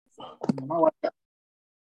Hello,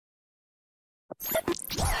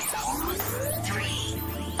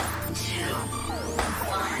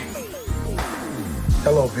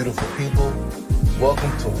 beautiful people.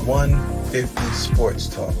 Welcome to 150 Sports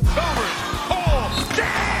Talk. Curry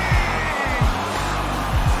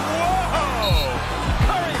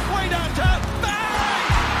way down top.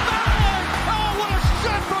 Bang! Oh, what a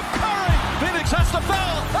shot from Curry! Phoenix has to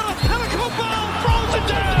foul, and a pinnacle ball throws it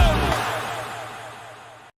down.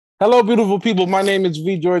 Hello, beautiful people. My name is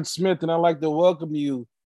V. George Smith, and I'd like to welcome you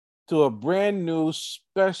to a brand new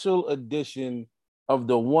special edition of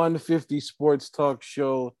the 150 Sports Talk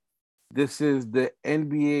Show. This is the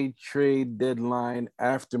NBA trade deadline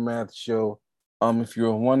aftermath show. If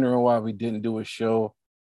you're wondering why we didn't do a show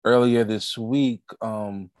earlier this week,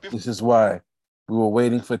 this is why. We were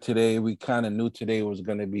waiting for today. We kind of knew today was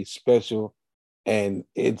going to be special, and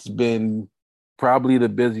it's been probably the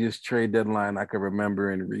busiest trade deadline I can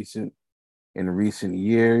remember in recent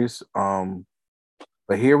years.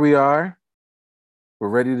 But here we are. We're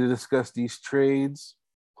ready to discuss these trades,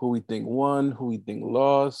 who we think won, who we think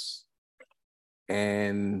lost.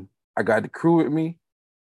 And I got the crew with me.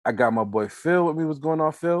 I got my boy Phil with me. What's going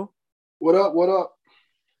on, Phil? What up? What up?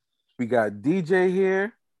 We got DJ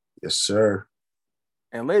here. Yes, sir.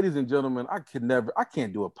 And ladies and gentlemen, I can't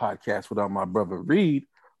do a podcast without my brother Reed.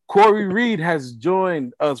 Corey Reed has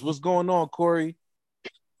joined us. What's going on, Corey?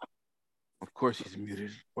 Of course he's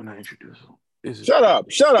muted when I introduce him. Shut up,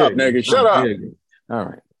 nigga. Shut up. All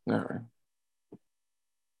right.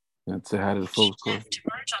 Let's say hi to the folks, Corey.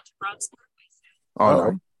 Oh,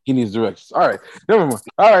 no. He needs directions. All right. Never mind.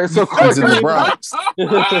 All right. So Corey's in the Bronx.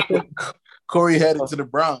 Corey headed to the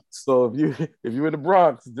Bronx. So if you're in the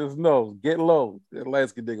Bronx, just know, get low.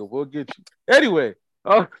 Alaska nigga, we'll get you. Anyway.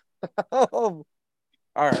 All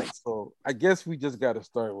right. So I guess we just got to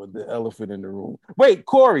start with the elephant in the room. Wait,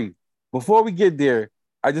 Corey, before we get there,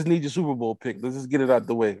 I just need your Super Bowl pick. Let's just get it out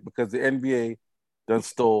the way because the NBA done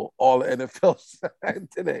stole all the NFL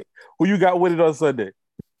today. Who you got winning on Sunday?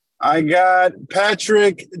 I got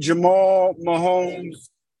Patrick Jamal Mahomes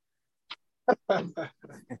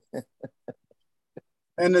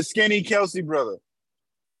and the skinny Kelsey brother.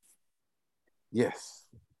 Yes.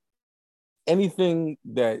 Anything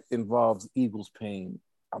that involves Eagles pain,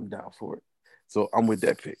 I'm down for it. So I'm with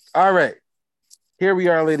that pick. All right. Here we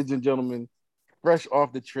are, ladies and gentlemen, fresh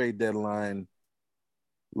off the trade deadline.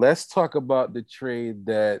 Let's talk about the trade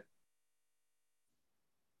that,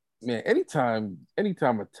 man, anytime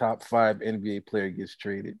a top 5 NBA player gets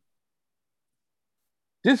traded,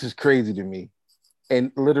 this is crazy to me.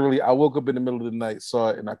 And literally, I woke up in the middle of the night, saw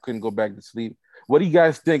it, and I couldn't go back to sleep. What do you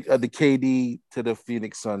guys think of the KD to the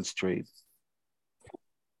Phoenix Suns trade?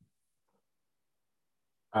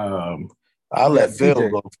 I'll let Phil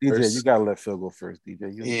go first. DJ, you gotta let Phil go first,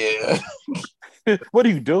 DJ. Yeah. What are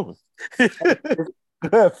you doing?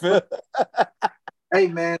 Phil. Hey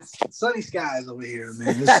man, sunny skies over here,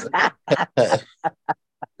 man.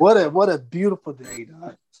 What a beautiful day,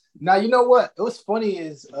 dog. Now you know what? It was funny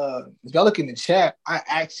is if y'all look in the chat, I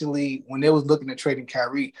actually when they was looking at trading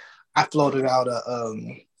Kyrie, I floated out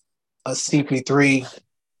a CP3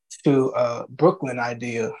 to Brooklyn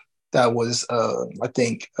idea that was I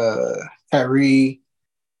think Kyrie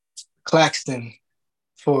Claxton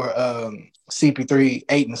for CP3,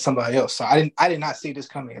 Ayton, and somebody else. So I did not see this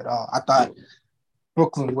coming at all. I thought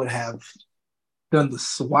Brooklyn would have done the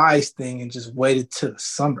wise thing and just waited till the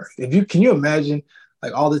summer. Can you imagine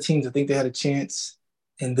like all the teams that think they had a chance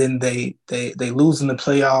and then they lose in the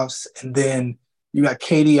playoffs and then you got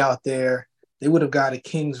KD out there, they would have got a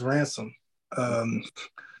king's ransom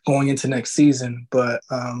going into next season. But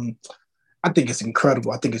I think it's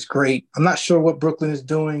incredible. I think it's great. I'm not sure what Brooklyn is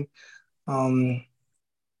doing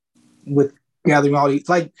with gathering all these.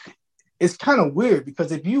 Like, it's kind of weird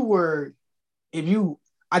because I think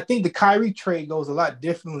the Kyrie trade goes a lot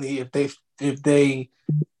differently if they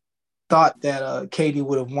thought that KD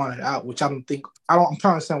would have wanted out, which I don't think. I'm trying to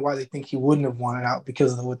understand why they think he wouldn't have wanted out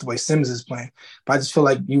because of the way Simmons is playing. But I just feel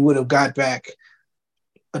like you would have got back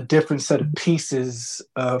a different set of pieces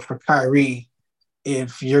for Kyrie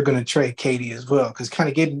if you're going to trade KD as well. Because kind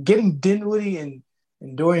of getting Dinwiddie and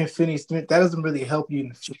Dorian Finney-Smith, that doesn't really help you in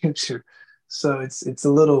the future. So it's a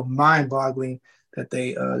little mind-boggling that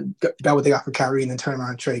they got what they got for Kyrie and then turn around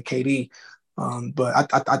and trade KD.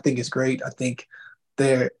 But I think it's great. I think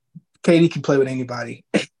KD can play with anybody.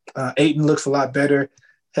 Ayton looks a lot better.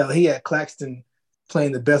 Hell, he had Claxton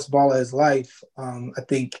playing the best ball of his life. I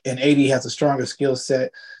think, and AD has a stronger skill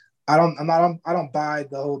set. I don't buy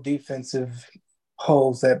the whole defensive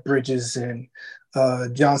holes that Bridges and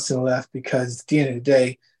Johnson left because at the end of the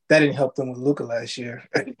day, that didn't help them with Luka last year.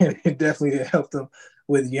 It definitely didn't help them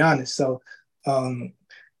with Giannis. So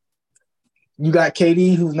you got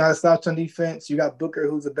KD, who's not a slouch on defense. You got Booker,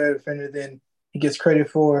 who's a better defender than he gets credit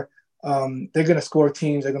for. They're going to score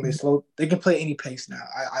teams. They're going to be slow. They can play any pace now.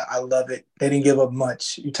 I love it. They didn't give up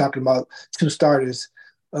much. You're talking about 2 starters.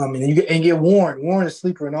 And you get Warren. Warren is a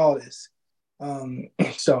sleeper in all this.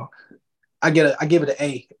 So I give it an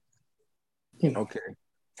A. Okay.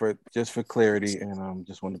 For clarity, and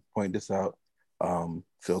just want to point this out.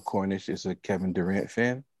 Phil Cornish is a Kevin Durant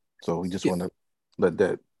fan, so we just want to let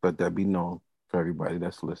that be known for everybody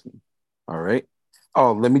that's listening. All right.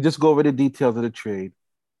 Oh, let me just go over the details of the trade.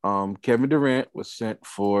 Kevin Durant was sent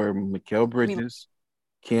for Mikal Bridges,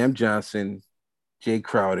 Cam Johnson, Jay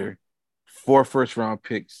Crowder, 4 first-round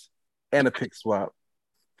picks, and a pick swap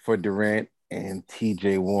for Durant and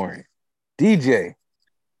TJ Warren. DJ.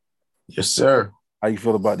 Yes, sir. How you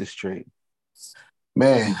feel about this trade?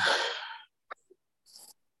 Man,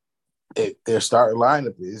 their starting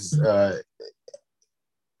lineup is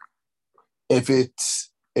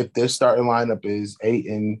if their starting lineup is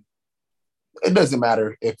Ayton, it doesn't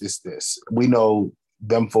matter if it's this. We know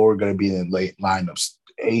them 4 are going to be in late lineups.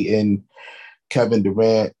 Ayton, Kevin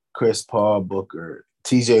Durant, Chris Paul, Booker.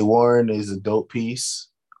 TJ Warren is a dope piece.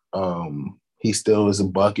 He still is a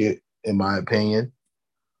bucket, in my opinion.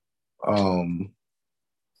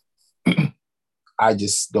 I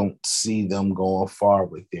just don't see them going far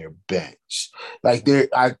with their bench. Like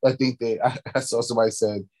I think I saw somebody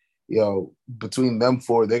said, between them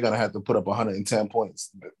 4, they're gonna have to put up 110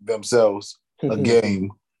 points themselves a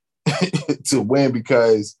game to win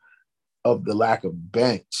because of the lack of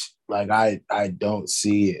bench. Like I don't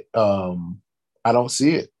see it. I don't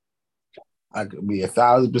see it. I could be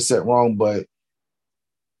 1,000% wrong, but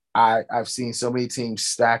I've seen so many teams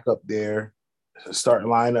stack up their starting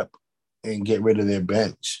lineup and get rid of their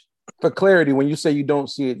bench. For clarity, when you say you don't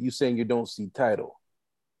see it, you're saying you don't see title.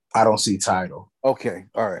 I don't see title. Okay,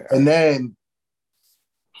 all right. And then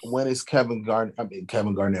when is Kevin Garnett?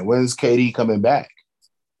 When is KD coming back?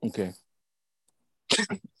 Okay.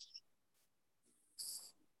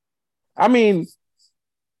 I mean,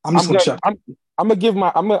 I'm gonna give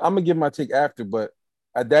my take after, but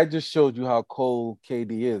that just shows you how cold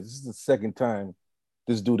KD is. This is the second time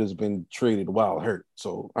this dude has been traded while hurt.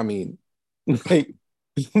 So I mean, like,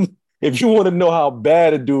 if you want to know how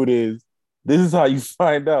bad a dude is, this is how you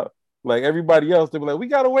find out. Like everybody else, they be like, we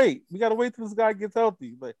gotta wait till this guy gets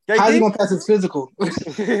healthy. Like, how's he gonna pass his physical?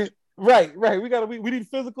 right. We need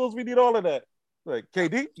physicals. We need all of that. Like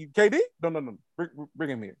KD. No. Bring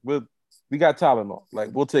him here. We got Tylenol. Like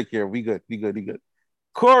we'll take care. We good.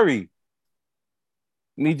 Corey,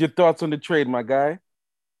 need your thoughts on the trade, my guy.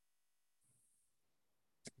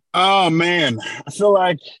 Oh man, I feel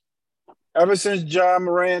like ever since John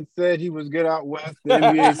Morant said he was good out west, the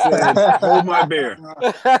NBA said, "Hold my beer."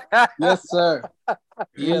 Yes, sir. The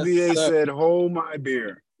NBA said, "Hold my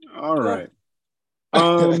beer." All right.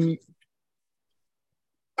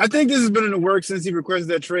 I think this has been in the works since he requested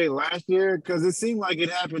that trade last year because it seemed like it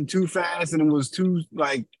happened too fast and it was too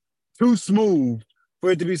smooth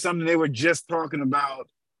for it to be something they were just talking about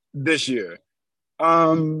this year.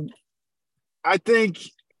 I think.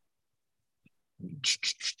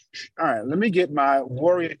 All right, let me get my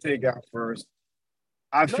Warrior take out first.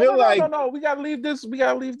 I feel like we gotta leave this. We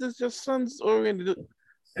gotta leave this just Suns oriented.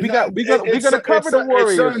 We gotta cover the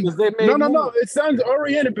Warriors because they made no. It's Suns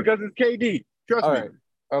oriented because it's KD. Trust me. All right.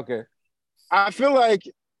 Okay. I feel like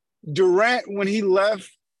Durant, when he left,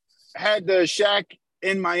 had the Shaq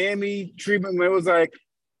in Miami treatment where it was like,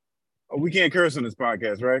 we can't curse on this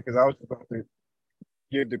podcast, right? Because I was about to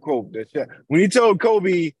give the quote that Shaq. When he told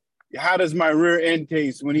Kobe, how does my rear end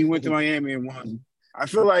taste when he went to Miami and won? I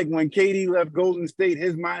feel like when KD left Golden State,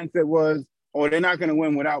 his mindset was, they're not going to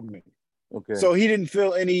win without me. Okay. So he didn't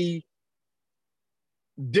feel any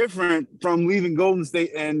different from leaving Golden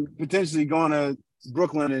State and potentially going to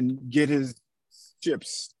Brooklyn and get his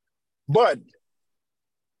chips. But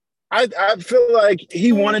I feel like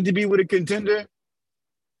he wanted to be with a contender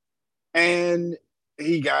and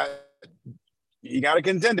he got a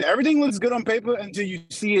contender. Everything looks good on paper until you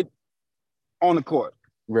see it on the court.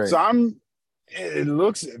 Right. So it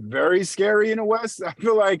looks very scary in the West. I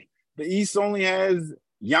feel like the East only has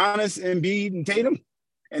Giannis, Embiid, and Tatum,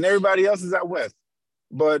 and everybody else is out West.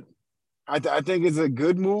 But I think it's a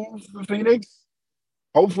good move for Phoenix.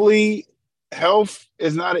 Hopefully, health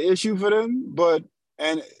is not an issue for them.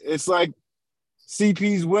 And it's like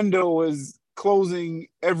CP's window is closing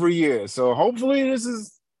every year. So hopefully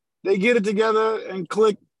they get it together and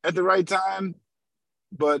click at the right time.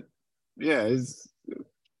 But yeah, it's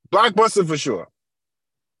blockbuster for sure.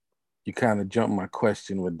 You kind of jumped my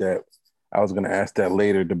question with that. I was going to ask that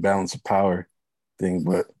later, the balance of power thing,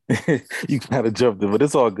 but you kind of jumped it. But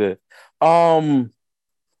it's all good. Um,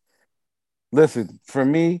 Listen, for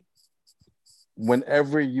me,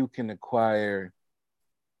 whenever you can acquire,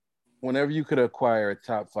 whenever you could acquire a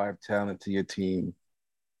top five talent to your team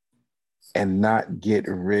and not get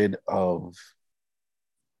rid of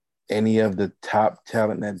any of the top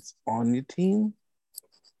talent that's on your team,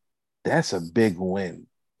 that's a big win.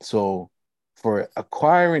 So for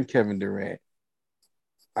acquiring Kevin Durant,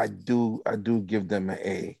 I do give them an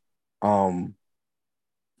A. Um,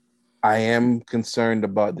 I am concerned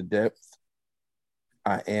about the depth.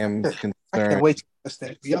 I am I can't concerned. wait to test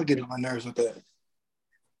that. Y'all getting on my nerves with that.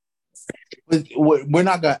 We're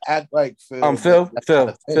not gonna act like Phil. Phil,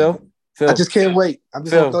 Phil, Phil, I Phil, just can't wait. I'm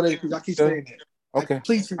just gonna Phil, throw that because I keep Phil. saying that. Okay.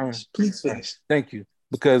 Please All right. finish. Please All right. finish. Thank you.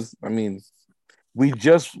 Because I mean, we've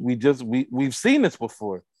seen this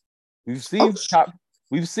before. We've Oh,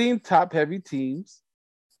 seen top heavy teams.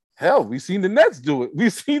 Hell, we've seen the Nets do it.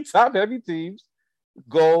 We've seen top heavy teams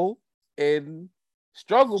go and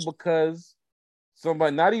struggle because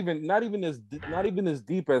somebody not even as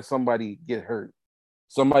deep as somebody get hurt.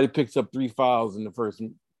 Somebody picks up 3 fouls in the first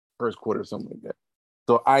quarter, or something like that.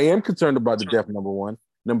 So I am concerned about the depth, number one.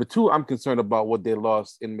 Number two, I'm concerned about what they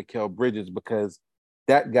lost in Mikal Bridges because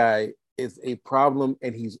that guy is a problem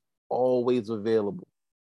and he's always available.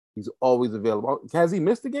 He's always available. Has he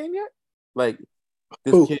missed a game yet? Like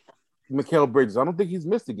this who? kid, Mikal Bridges. I don't think he's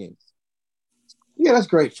missed a game. Yeah, that's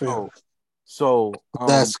great for him. So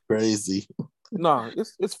That's crazy. no,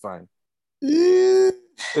 it's fine. Yeah.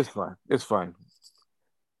 It's fine. It's fine.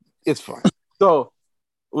 It's fine. So,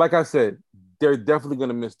 like I said, they're definitely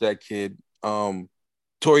gonna miss that kid.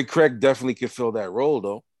 Torrey Craig definitely can fill that role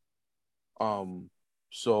though.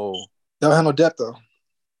 So Don't have no depth though.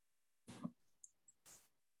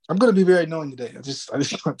 I'm gonna be very annoying today. I just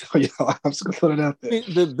want to tell y'all. I'm just gonna put it out there.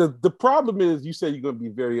 the problem is you said you're gonna be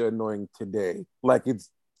very annoying today, like it's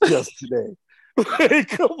just today. Like,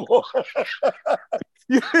 come on,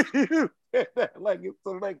 you said that like it's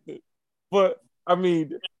selected. But I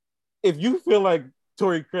mean, if you feel like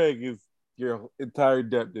Torrey Craig is your entire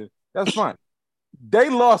depth, that's fine. They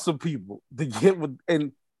lost some people to get with,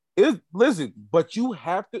 and listen, but you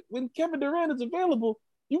have to when Kevin Durant is available,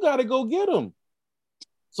 you got to go get him.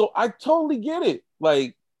 So I totally get it.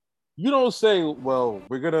 Like you don't say, well,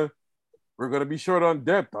 we're gonna be short on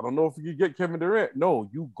depth. I don't know if we can get Kevin Durant. No,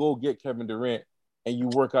 you go get Kevin Durant and you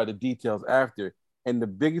work out the details after. And the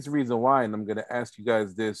biggest reason why, and I'm gonna ask you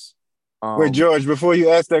guys this. Wait, George, before you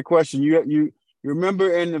ask that question, you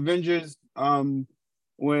remember in Avengers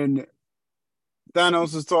when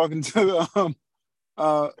Thanos was talking to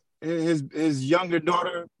his younger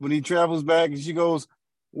daughter when he travels back and she goes,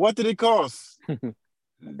 "What did it cost?"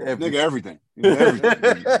 Nigga, everything.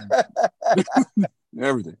 Everything.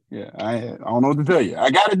 Everything. Yeah. I don't know what to tell you.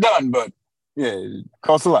 I got it done, but yeah, it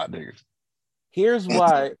costs a lot, nigga. Here's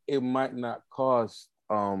why it might not cost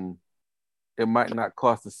the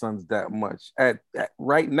Suns that much. At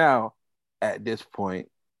right now, at this point,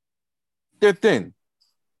 they're thin.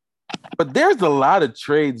 But there's a lot of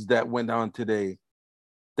trades that went on today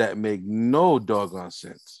that make no doggone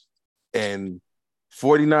sense. And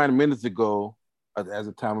 49 minutes ago, as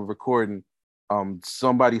a time of recording,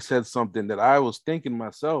 somebody said something that I was thinking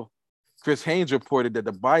myself. Chris Haynes reported that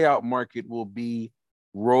the buyout market will be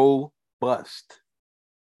robust.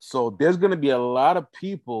 So there's going to be a lot of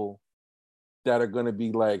people that are going to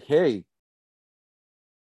be like, hey,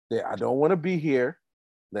 I don't want to be here.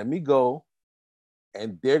 Let me go.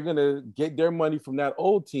 And they're going to get their money from that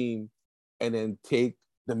old team and then take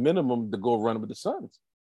the minimum to go run with the Suns.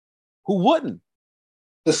 Who wouldn't?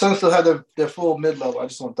 The Suns still have their full mid level. I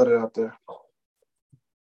just want to throw that out there.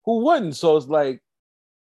 Who wouldn't? So it's like,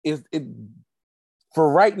 it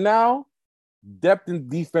for right now, depth and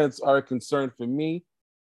defense are a concern for me,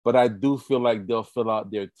 but I do feel like they'll fill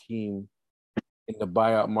out their team in the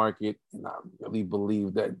buyout market, and I really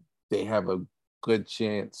believe that they have a good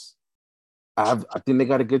chance. I think they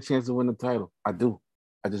got a good chance to win the title. I do.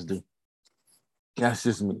 I just do. That's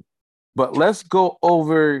just me. But let's go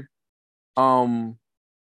over.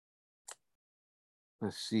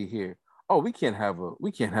 Let's see here. Oh, we can't have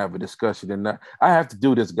a discussion and not. I have to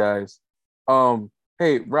do this, guys.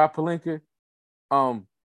 Hey, Rob Pelinka. I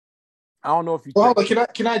don't know if you. Well,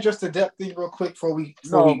 can I address the depth thing real quick before we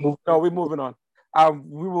move? No, we're moving on.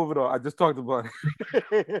 We're moving on. I just talked about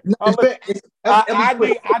it. No, I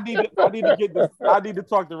need to get this. I need to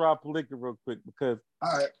talk to Rob Pelinka real quick because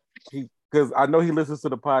all right. because I know he listens to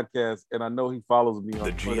the podcast and I know he follows me on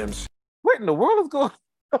The Twitter. GM's. What in the world is going?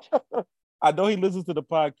 I know he listens to the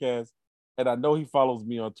podcast, and I know he follows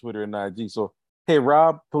me on Twitter and IG. So, hey,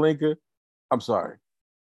 Rob Palinka, I'm sorry.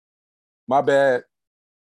 My bad.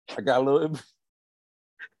 I got a little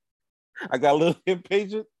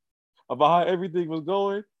impatient about how everything was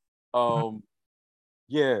going.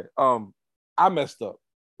 Yeah, I messed up.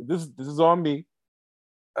 This is on me.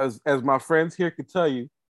 As my friends here could tell you,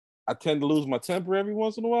 I tend to lose my temper every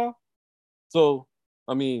once in a while. So,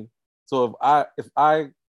 I mean, so if I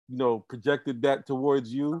projected that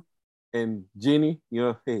towards you and Jeannie,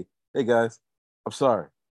 hey guys, I'm sorry.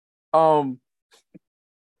 Um,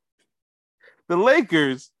 the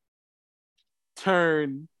Lakers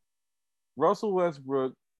turned Russell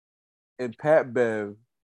Westbrook and Pat Bev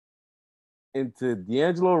into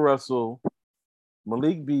D'Angelo Russell,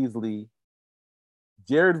 Malik Beasley,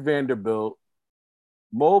 Jared Vanderbilt,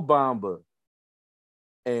 Mo Bamba,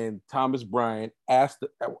 and Thomas Bryant asked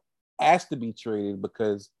to be traded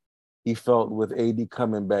because he felt with AD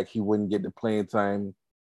coming back, he wouldn't get the playing time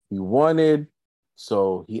he wanted.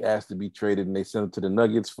 So he asked to be traded, and they sent him to the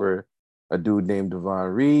Nuggets for a dude named Devon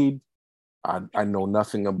Reed. I know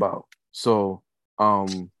nothing about. So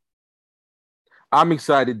I'm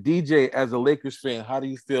excited. DJ, as a Lakers fan, how do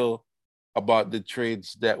you feel about the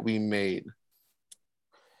trades that we made?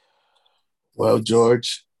 Well,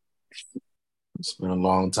 George, it's been a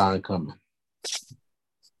long time coming,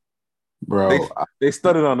 bro. They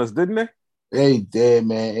studied on us, didn't they? They did,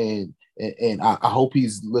 man, and I hope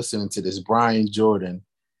he's listening to this. Brian Jordan,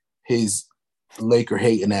 his Laker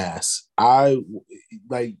hating ass.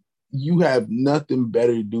 You have nothing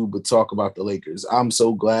better to do but talk about the Lakers. I'm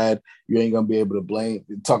so glad you ain't gonna be able to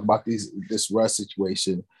talk about this Russ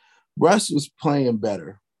situation. Russ was playing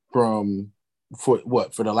better for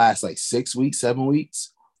the last like 6 weeks, 7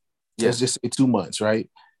 weeks. Yeah. Let's just say 2 months, right?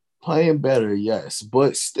 Playing better, yes,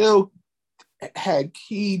 but still had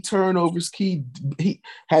key turnovers. He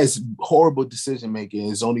has horrible decision making.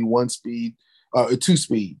 It's only one speed, 2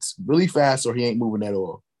 speeds, really fast, or he ain't moving at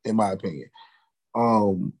all, in my opinion.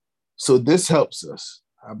 So this helps us.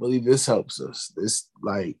 I believe this helps us.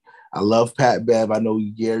 I love Pat Bev. I know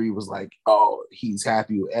Gary was like, oh, he's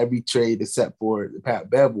happy with every trade except for the Pat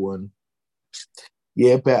Bev one.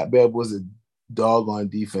 Yeah, Pat Bev was a dog on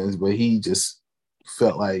defense, but he just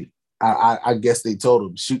felt like I guess they told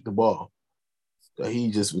him shoot the ball. So he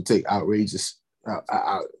just would take outrageous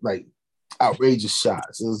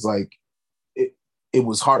shots. It was like it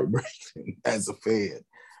was heartbreaking as a fan.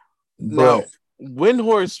 Now,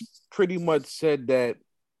 Windhorst pretty much said that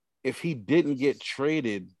if he didn't get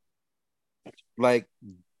traded, like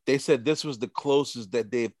they said, this was the closest that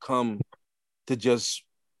they've come to just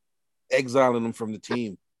exiling him from the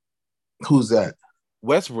team. Who's that?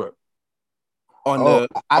 Westbrook. I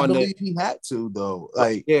believe he had to though.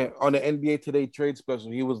 On the NBA Today trade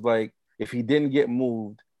special, he was like, if he didn't get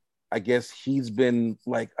moved, I guess he's been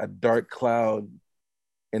like a dark cloud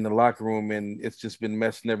in the locker room, and it's just been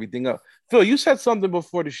messing everything up. Phil, you said something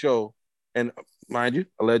before the show, and mind you,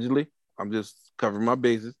 allegedly, I'm just covering my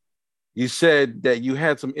bases. You said that you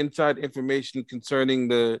had some inside information concerning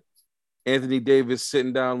the Anthony Davis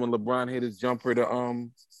sitting down when LeBron hit his jumper to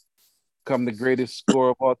become the greatest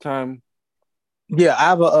scorer of all time. Yeah, I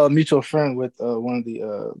have a mutual friend with one of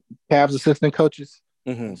the Cavs assistant coaches.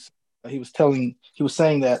 Mm-hmm. He was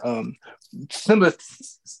saying that similar,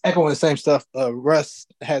 echoing the same stuff. Russ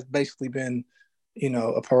has basically been,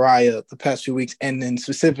 a pariah the past few weeks, and then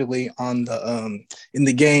specifically on the in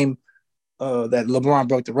the game that LeBron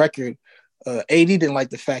broke the record. AD didn't like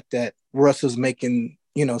the fact that Russ was making,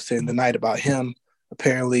 saying the night about him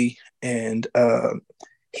apparently, and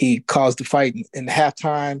he caused the fight in the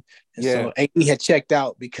halftime. And so AD had checked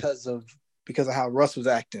out because of how Russ was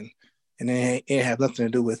acting. And then it had nothing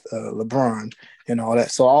to do with LeBron and all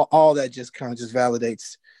that. So all that just kind of just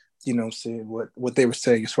validates, saying what they were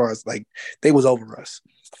saying as far as like they was over us.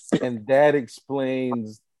 And that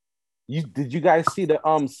explains. Did you guys see the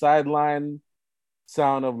sideline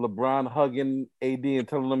sound of LeBron hugging AD and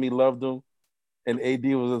telling him he loved him? And AD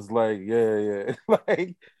was just like, yeah.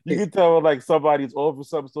 Like you can tell like somebody's over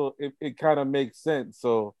something, so it kind of makes sense.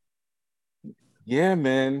 So yeah,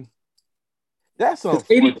 man. That's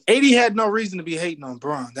unfortunate. 80 had no reason to be hating on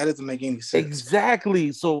Bron. That doesn't make any sense.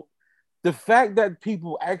 Exactly. So the fact that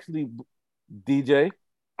people actually DJ,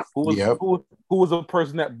 who was a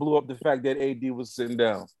person that blew up the fact that AD was sitting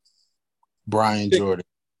down. Brian Jordan.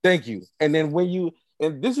 Thank you. And then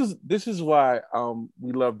this is why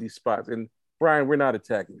we love these spots. And Brian, we're not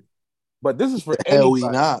attacking you, but this is for anybody. Hell, we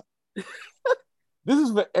not. This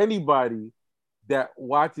is for anybody that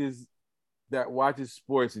watches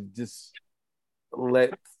sports and just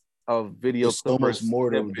let video There's so much Clippers more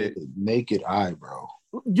to snippet. the naked eye, bro.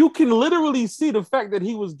 You can literally see the fact that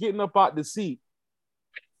he was getting up out the seat,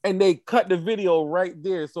 and they cut the video right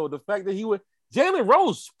there. So the fact that Jalen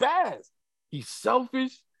Rose spaz. He's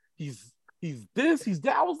selfish. He's this. He's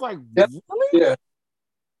that. I was like, Yep. really? Yeah.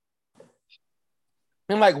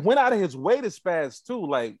 And like went out of his way to spaz too.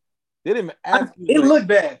 Like they didn't even ask. It looked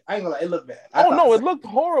bad. I ain't gonna lie, it looked bad. Oh no, it looked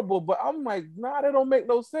horrible. But I'm like, nah, that don't make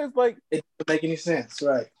no sense. Like it doesn't make any sense,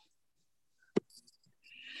 right?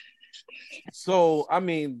 So I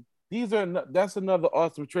mean, that's another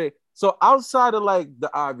awesome trade. So outside of like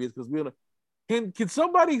the obvious, because can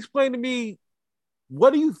somebody explain to me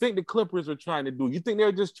what do you think the Clippers are trying to do? You think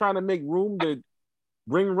they're just trying to make room to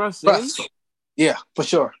bring Russ in? Yeah, for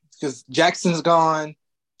sure. Because Jackson's gone,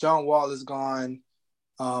 John Wall is gone.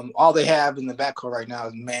 All they have in the backcourt right now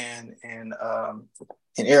is Man and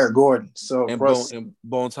Eric Gordon. So and Russ and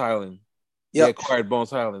Bones Highland. Yep. They acquired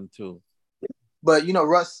Bones Highland too. But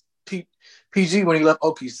Russ PG when he left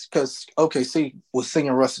because OKC was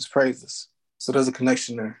singing Russ's praises. So there's a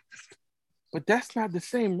connection there. But that's not the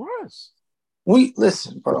same Russ.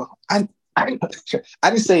 Listen, bro. I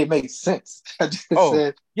didn't say it makes sense. I just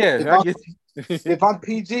said if I'm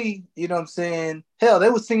PG, you know what I'm saying? Hell, they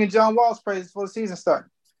were singing John Wall's praises before the season started.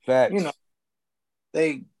 Facts.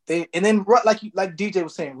 They and then like DJ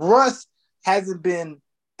was saying, Russ hasn't been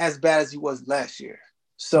as bad as he was last year.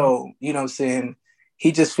 So, you know what I'm saying?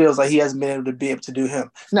 He just feels like he hasn't been able to do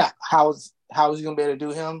him. Now, how is he gonna be able to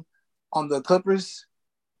do him on the Clippers?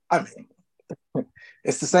 I mean,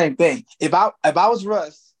 it's the same thing. If I was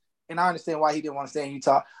Russ, and I understand why he didn't want to stay in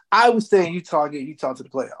Utah, I would stay in Utah and get Utah to the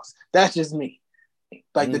playoffs. That's just me.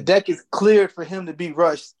 Like the deck is cleared for him to be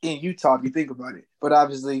rushed in Utah if you think about it. But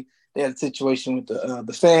obviously they had a situation with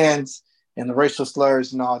the fans and the racial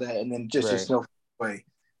slurs and all that, and then just no way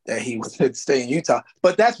that he would stay in Utah.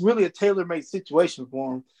 But that's really a tailor-made situation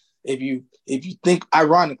for him if you think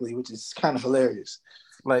ironically, which is kind of hilarious.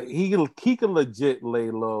 Like he could legit lay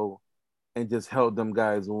low and just help them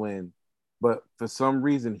guys win. But for some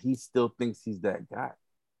reason, he still thinks he's that guy.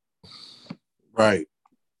 Right.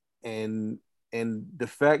 And the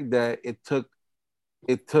fact that it took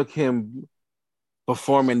him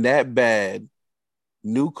performing that bad,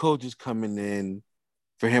 new coaches coming in,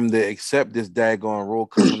 for him to accept this daggone role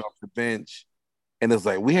coming off the bench. And it's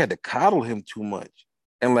like, we had to coddle him too much.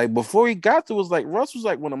 And like, before he got to, it was like, Russ was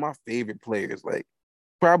like one of my favorite players, like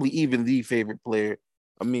probably even the favorite player.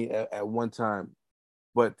 I mean, at one time.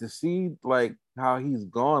 But to see like how he's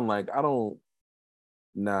gone, like,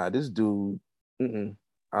 this dude,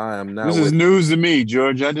 I am not. This is news to me,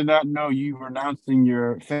 George. I did not know you were announcing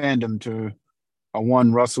your fandom to a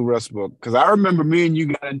one Russell Westbrook. Because I remember me and you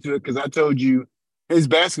got into it because I told you his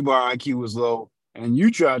basketball IQ was low, and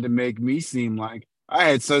you tried to make me seem like I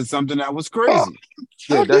had said something that was crazy.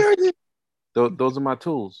 Yeah, those are my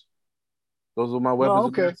tools. Those are my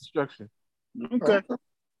weapons of destruction. Okay.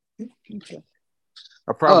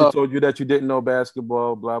 I probably told you that you didn't know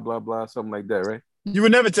basketball, blah, blah, blah, something like that, right? You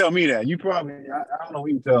would never tell me that. You probably, I don't know who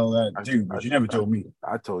you tell that to, but you never told me.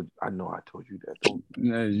 I told you that.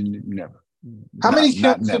 No, you never. How many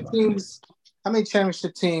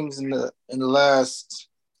championship teams in the last,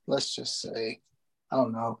 let's just say, I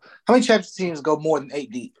don't know. How many championship teams go more than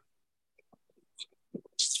 8 deep?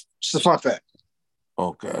 Just a fun fact.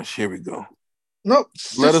 Oh gosh, here we go. Nope.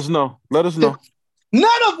 Let us know. None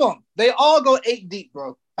of them. They all go 8 deep,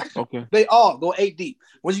 bro. Okay. They all go 8 deep.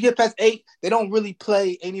 Once you get past 8, they don't really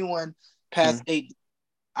play anyone past 8.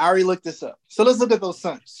 I already looked this up. So let's look at those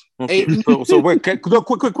Suns. Okay. So wait,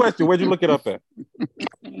 quick question. Where'd you look it up at?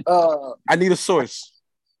 I need a source.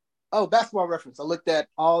 Oh, basketball reference. I looked at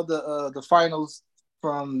all the finals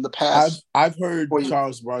from the past. I've heard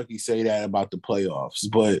Charles Barkley say that about the playoffs,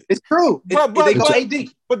 but it's true. They go 8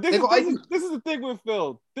 deep. But this is the thing with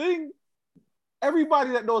Phil.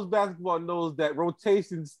 Everybody that knows basketball knows that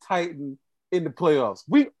rotations tighten in the playoffs.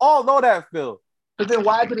 We all know that, Phil. But then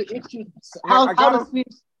why is it an issue? How does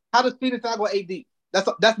Phoenix not go 8 deep?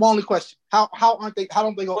 That's my only question. How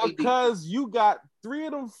don't they go 8 deep? Because you got 3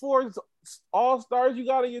 of them 4 all-stars you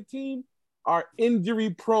got on your team are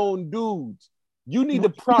injury-prone dudes. You need to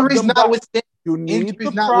prop them up. You need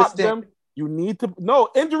to prop them. You need to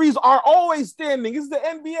injuries are always standing. It's the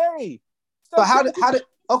NBA. So how did Curry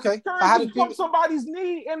bump somebody's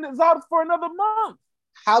knee and is out for another month?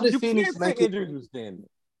 How did Phoenix make it? Injuries withstanding?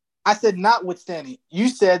 I said notwithstanding. You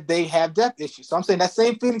said they have depth issues. So I'm saying that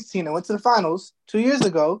same Phoenix team that went to the finals 2 years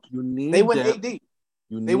ago, they went 8 deep.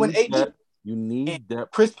 They went 8 deep. You need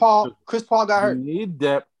depth. Chris Paul got hurt. You need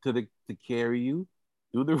depth to carry you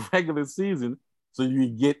through the regular season so you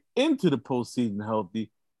get into the postseason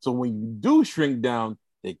healthy So when you do shrink down,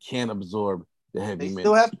 they can't absorb the heavy They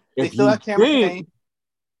minutes. still have Cameron Payne.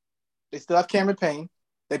 They still have Cameron Payne.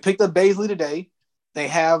 They picked up Baisley today. They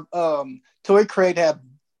have Torrey Craig. They have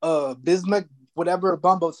Bismuth, whatever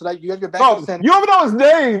Bumbo. So that you have your backup center. You don't know his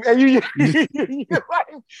name, and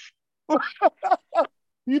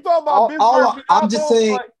you talk about Bismuth. I'm just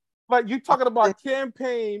saying, like you talking about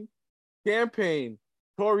campaign,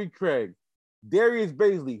 Torrey Craig, Darius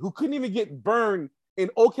Baisley, who couldn't even get burned in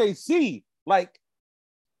OKC. Like,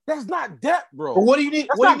 that's not depth, bro. But what do you need?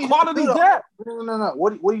 That's what not do you quality need depth. No.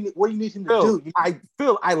 What do you need him to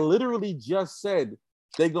do? I literally just said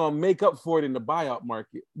they're gonna make up for it in the buyout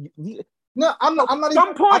market. No, I'm not.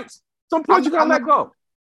 Some points you gotta let go.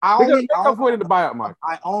 They're gonna make up for it in the buyout market.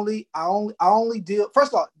 I only deal.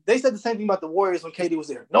 First of all, they said the same thing about the Warriors when KD was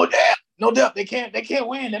there. No depth. They can't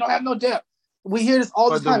win. They don't have no depth. We hear this all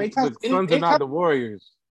the time. The Suns are not the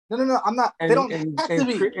Warriors. No. I'm not. They don't have to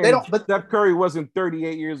be. They don't. But Steph Curry wasn't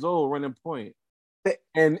 38 years old running point.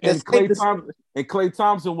 And Klay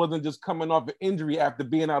Thompson wasn't just coming off an injury after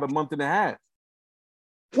being out a month and a half.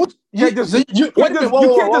 What? You can't just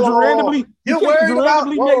randomly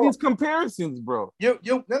make these comparisons, bro. These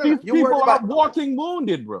people are walking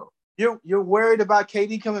wounded, bro. You're worried about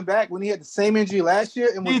KD coming back when he had the same injury last year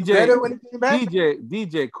and was better when he came back?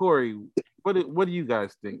 DJ Corey, what do you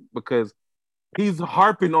guys think? Because he's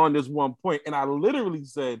harping on this one point, and I literally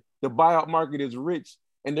said the buyout market is rich,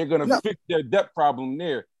 and they're going to fix their depth problem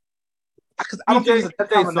there. I don't think it's a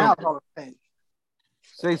depth problem now.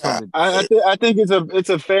 Say something. I think it's a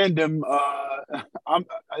fandom.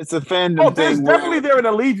 It's a fandom thing. Definitely there's an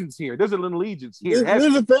allegiance here. There's an allegiance here.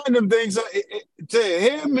 There's a fandom thing. So to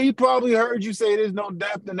him, he probably heard you say there's no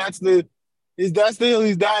depth, and that's the hill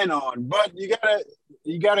he's dying on. But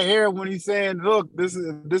you gotta hear when he's saying, "Look, this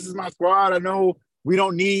is my squad. I know we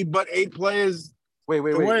don't need but 8 players." Wait.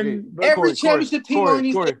 Every championship team only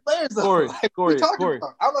needs 8 players. Corey,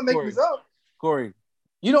 I'm gonna make this up. Corey,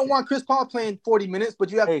 you don't want Chris Paul playing 40 minutes,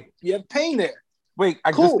 but you have Payne there. Wait,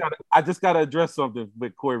 I just gotta address something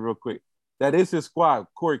with Corey real quick. That is his squad.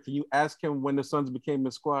 Corey, can you ask him when the Suns became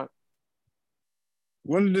his squad?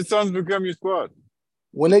 When did the Suns become your squad?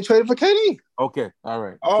 When they traded for KD. Okay, all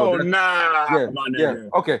right. Oh, so nah. Yeah.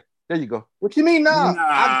 Okay, there you go. What you mean, nah?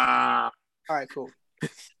 Nah. All right, cool.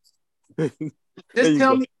 Just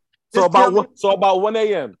tell me. So about 1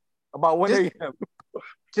 a.m. About 1 a.m.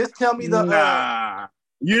 Just tell me the. Nah.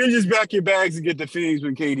 You didn't just back your bags and get the Phoenix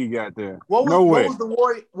when KD got there. What was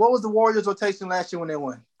the Warriors rotation last year when they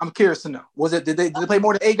won? I'm curious to know. Did they play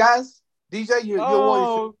more than 8 guys? DJ, you're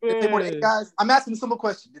Warriors. Did they play more than 8 guys? I'm asking a simple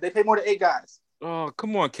question. Did they play more than 8 guys? Oh,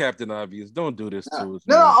 come on, Captain Obvious. Don't do this to us.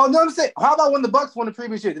 No, I'm saying. How about when the Bucks won the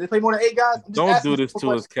previous year? Did they play more than 8 guys? Don't do this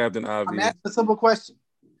to us, Captain Obvious. I'm asking a simple question.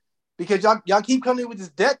 Because y'all keep coming in with this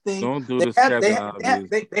debt thing. Don't do this, Captain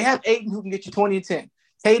Obvious. They have Ayton who can get you 20 and 10.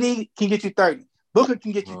 KD can get you 30. Booker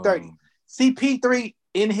can get you 30. CP3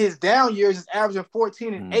 in his down years is averaging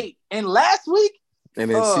 14 and 8. And last week,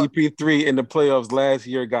 and then CP3 in the playoffs last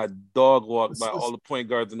year got dog walked by all the point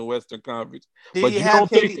guards in the Western Conference. But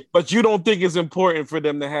you don't think it's important for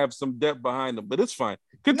them to have some depth behind them. But it's fine.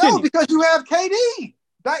 Continue. No, because you have KD.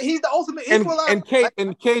 He's the ultimate equalizer. And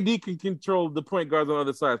KD can control the point guards on the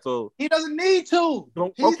other side. So he doesn't need to.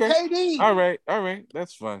 He's KD. All right.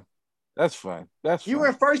 That's fine. You were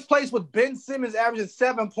in first place with Ben Simmons averaging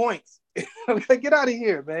 7 points. Get out of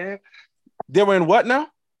here, man. They were in what now?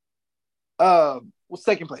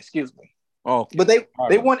 Second place, excuse me. Oh, okay. But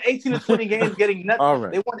they won 18 to 20 games getting nothing. All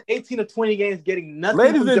right. They won 18 to 20 games getting nothing.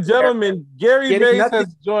 Ladies and gentlemen, Gary Mays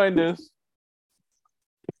has joined us.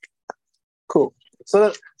 Cool. So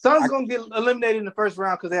the Suns going to get eliminated in the first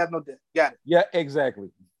round because they have no depth. Got it. Yeah, exactly.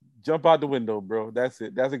 Jump out the window, bro. That's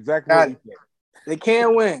it. That's exactly what he said. They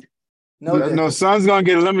can't win. No, Suns gonna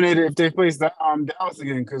get eliminated if they face Dallas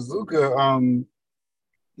again because Luka,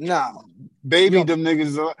 baby, them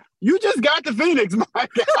niggas. You just got to Phoenix, my God.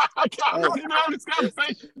 I don't even have this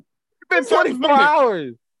conversation. It's been 24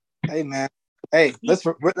 hours. Hey, man. Hey, let's.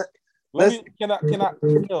 Can I,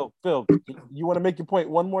 Phil? You want to make your point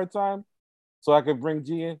one more time so I can bring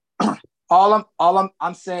G in? All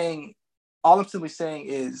I'm simply saying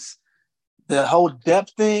is the whole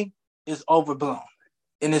depth thing is overblown.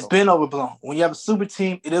 And it's been overblown. When you have a super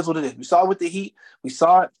team, it is what it is. We saw it with the Heat. We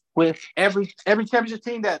saw it with every championship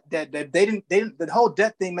team that they didn't. The whole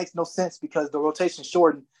depth thing makes no sense because the rotation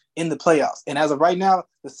shortened in the playoffs. And as of right now,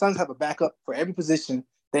 the Suns have a backup for every position.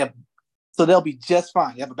 So they'll be just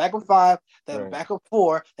fine. They have a backup 5. They have a backup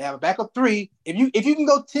 4. They have a backup 3. If you can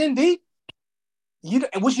go 10 deep,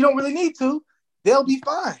 which you don't really need to, they'll be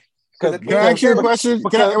fine. Because Can I ask you a question? Phil,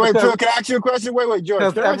 can I ask you a question? Wait,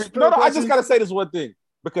 George. No, I just gotta say this one thing.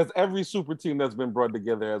 Because every super team that's been brought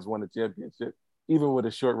together has won a championship, even with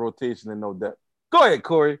a short rotation and no depth. Go ahead,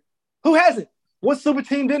 Corey. Who hasn't? What super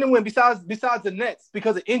team didn't win besides the Nets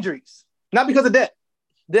because of injuries? Not because of depth.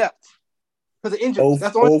 Because of injuries.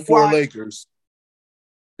 That's the only 04 Lakers.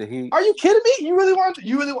 The Heat. Are you kidding me? You want to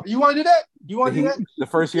do that? You want to do that? The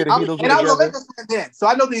first year the Heat was and I was a Lakers fan then, so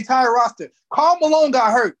I know the entire roster. Karl Malone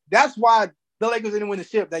got hurt. That's why the Lakers didn't win the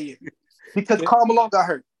ship that year. Because Karl Malone got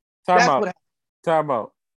hurt. Time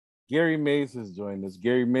out. Gary Mays has joined us.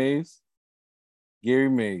 Gary Mays.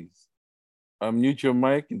 Unmute your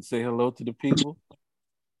mic and say hello to the people.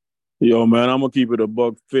 Yo, man, I'm gonna keep it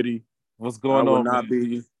 $150. What's going on?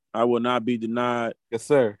 I will not be denied. Yes,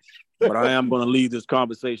 sir. But I am gonna leave this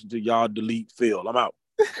conversation to y'all delete Phil. I'm out.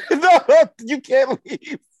 No, you can't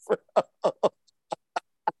leave.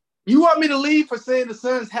 You want me to leave for saying the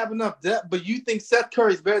Suns have enough depth, but you think Seth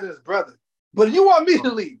Curry is better than his brother. But you want me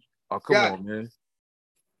to leave. Oh, come on, man.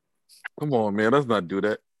 Come on, man. Let's not do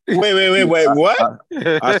that. Wait. What?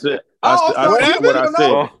 I said what I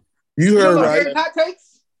said. You heard right. Hot takes?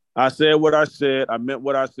 I said what I said. I meant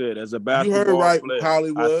what I said. As a basketball you heard right, player,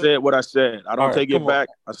 Hollywood. I said what I said. I don't take it back.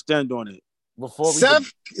 I stand on it.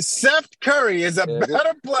 Seth Curry is a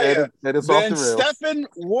better player than Stephen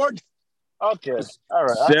Ward. Okay, all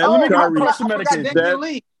right. Let me get my pressure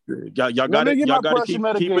medication. Y'all got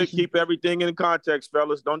to keep everything in context,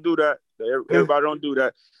 fellas. Don't do that. Everybody don't do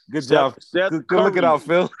that. Good job. Good looking out,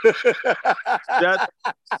 Phil.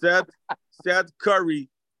 Seth Curry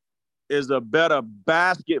is a better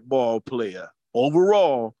basketball player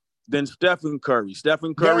overall than Stephen Curry.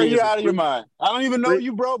 Stephen Curry is out of your mind. I don't even know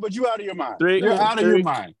you, bro, but you out of your mind. You're out of your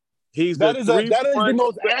mind. That is the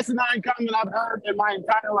most asinine comment I've heard in my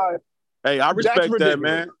entire life. Hey, I respect that,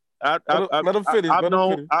 man. Let him finish.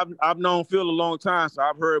 I've known Phil a long time, so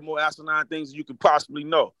I've heard more asinine things than you could possibly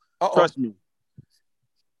know. Trust me.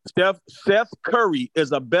 Seth Curry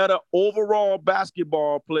is a better overall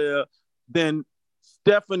basketball player than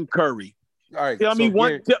Stephen Curry. All right. Tell me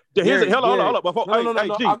one. Hold up.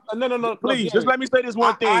 No. Please, just let me say this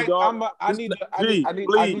one thing, dog. I need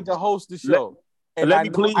to host the show. Let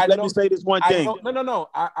me say this one thing. No.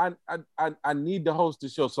 I need to host the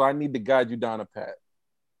show, so I need to guide you down a path.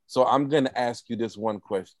 So I'm going to ask you this one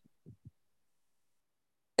question.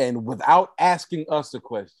 And without asking us a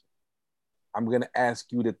question, I'm going to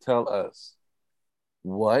ask you to tell us,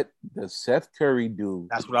 what does Seth Curry do?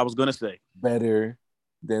 That's what I was going to say. Better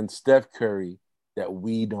than Steph Curry that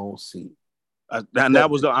we don't see? And that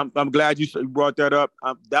was, I'm glad you brought that up.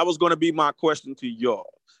 That was going to be my question to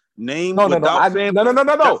y'all. Name No.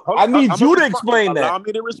 I need you to explain that. Allow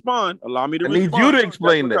me to respond. I need you to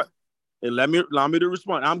explain that. And allow me to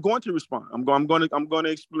respond. I'm going to respond. I'm going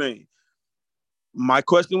to explain. My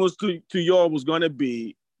question was to y'all was going to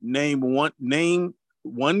be name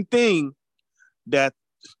one thing that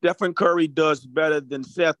Stephen Curry does better than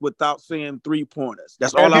Seth without saying 3-pointers.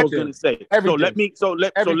 That's all I was going to say. Everything. So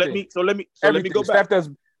let me go back.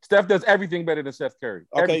 Steph does everything better than Seth Curry.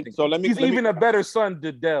 Okay, everything. so let me. He's even a better son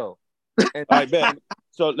to Dell. I bet.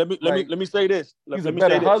 So let me say this. He's a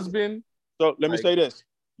better husband. So let me say this.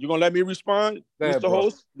 You gonna let me respond, Mr.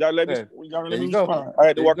 Host? Y'all let me respond. I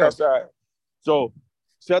had to walk outside. So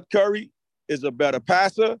Seth Curry is a better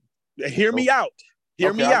passer. Hear me out.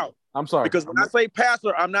 Hear me out. I'm sorry. Because when I say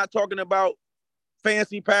passer, I'm not talking about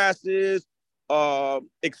fancy passes,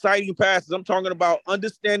 exciting passes. I'm talking about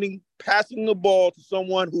understanding passing the ball to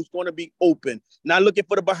someone who's going to be open, not looking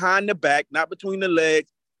for the behind the back, not between the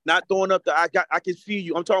legs, not throwing up I can see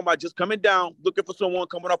you. I'm talking about just coming down, looking for someone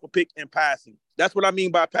coming off a pick and passing. That's what I mean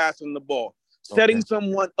by passing the ball. Setting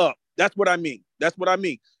someone up. That's what I mean.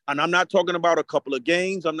 And I'm not talking about a couple of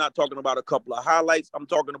games. I'm not talking about a couple of highlights. I'm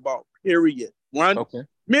talking about period.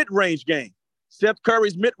 Mid-range game. Seth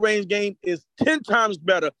Curry's mid-range game is 10 times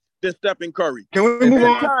better than Stephen Curry. Can we move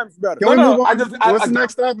on? 10 times better. Can we move on? What's the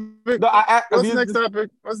next topic?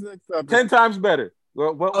 What's the next topic? 10 times better.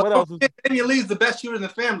 What else? Damian Lee's the best shooter in the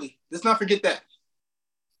family. Let's not forget that.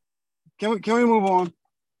 Can we move on?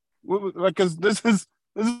 Because this is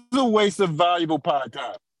a waste of valuable pod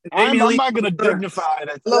time. I'm not going to dignify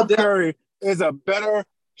that Steph Curry is a better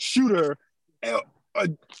shooter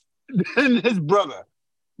than his brother.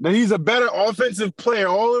 That he's a better offensive player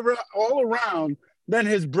all around than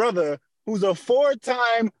his brother, who's a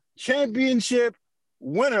 4-time championship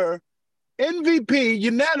winner, MVP,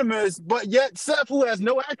 unanimous, but yet Seth, who has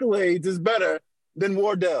no accolades, is better than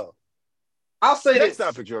Wardell. I'll say Next this.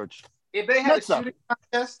 topic, George. If they had a shooting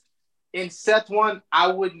contest and Seth won, I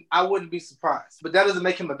wouldn't be surprised. But that doesn't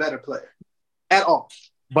make him a better player at all.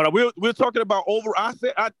 But we're talking about over.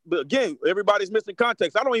 But again, everybody's missing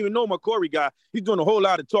context. I don't even know my Corey guy. He's doing a whole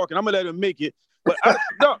lot of talking. I'm gonna let him make it. But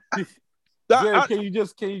no, Jerry, can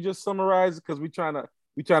you just summarize? Because we trying to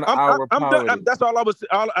I'm done. overpower it. That's all I was.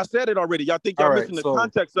 I said it already. Y'all think y'all All right, missing the so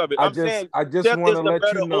context of it. I I'm just saying want to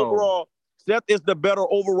let you know. overall. Seth is the better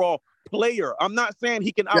overall player. I'm not saying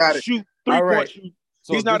he can Got it. outshoot All 3-point right. shoot.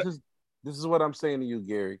 So He's not. this is what I'm saying to you,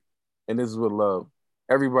 Gary, and this is with love.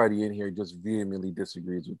 Everybody in here just vehemently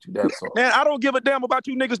disagrees with you. That's all. Man, I don't give a damn about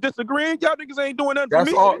you niggas disagreeing. Y'all niggas ain't doing nothing That's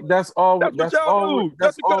for me. all. That's all. That's what y'all do.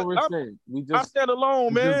 That's Just because all we're saying. I stand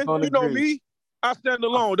alone, man. don't You know agree. me. I stand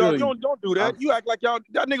alone, feel dog. You don't do that. You act like y'all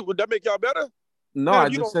niggas would that make y'all better? No, Man, I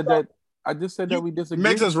just said that. I just said that we disagree.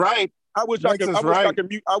 Makes us right. I wish I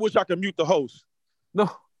could mute the host. No,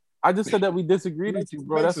 I just said that we disagreed with you,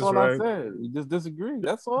 bro. Makes That's us all right. I said. We just disagree.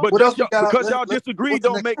 That's all. But What else we got? because y'all disagree what's the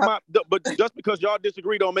don't next make my. But just because y'all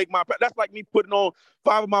disagree don't make my. That's like me putting on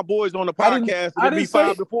 5 of my boys on the podcast and then be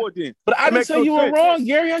 5 before then. But I didn't say you were sense. wrong,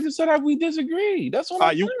 Gary. I just said that we disagree. That's all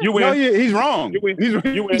I'm saying. You win. No, he's wrong. You win.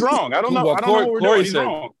 He's wrong. I don't know. Well, I don't know what we're doing. He's said,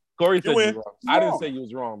 wrong. Corey said You win. you wrong. I didn't say you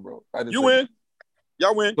was wrong, bro. You win.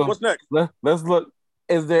 Y'all win. So, What's next? Let's look.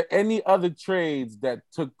 Is there any other trades that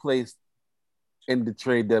took place in the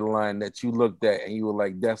trade deadline that you looked at and you were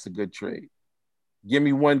like, that's a good trade? Give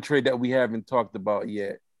me one trade that we haven't talked about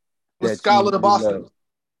yet. Muscala to Boston.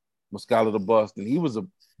 Muscala to Boston. He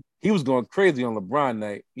was going crazy on LeBron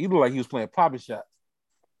night. He looked like he was playing poppy shots.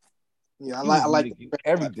 Yeah, I like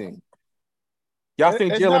everything. Y'all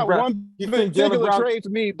think it's Jaylen not Brown? one particular trade for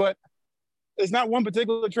me, but it's not one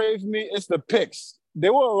particular trade for me. It's the picks.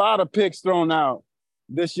 There were a lot of picks thrown out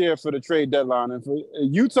this year for the trade deadline, and for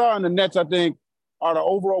Utah and the Nets, I think, are the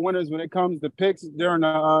overall winners when it comes to picks during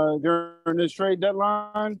this trade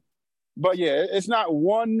deadline. But yeah, it's not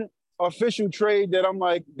one official trade that I'm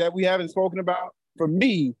like that we haven't spoken about. For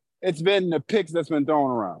me, it's been the picks that's been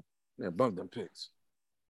thrown around. Yeah, bump them picks.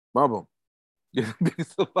 Bump them. Get them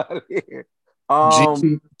picks up out of here.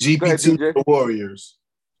 GP2 the Warriors.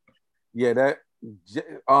 Yeah, that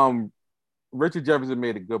Richard Jefferson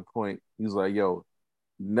made a good point. He's like, yo,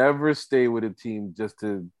 never stay with a team just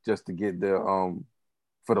to get the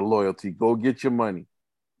for the loyalty. Go get your money.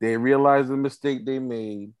 They realized the mistake they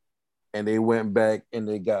made and they went back and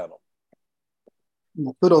they got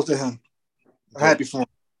him. Kudos to him. I'm happy for him.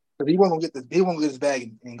 But he won't get his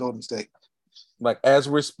bag in Golden State. Like, as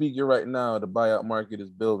we're speaking right now, the buyout market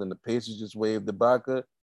is building. The Pacers just waived Ibaka.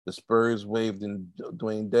 The Spurs waived in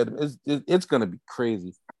Dwayne Dedmon. It's going to be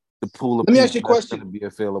crazy. The pool of Let me people ask you a question. Going to be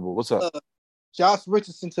available. What's up? Josh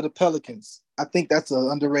Richardson to the Pelicans. I think that's an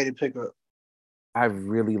underrated pickup. I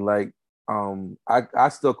really like. I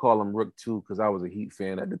still call him Rook 2 because I was a Heat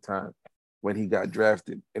fan at the time when he got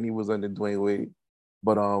drafted and he was under Dwayne Wade.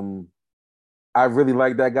 But I really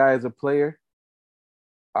like that guy as a player.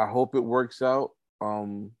 I hope it works out.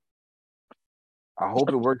 I hope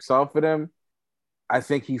it works out for them. I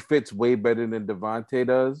think he fits way better than Devontae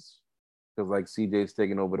does because, like, CJ's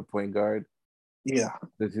taking over the point guard. Yeah.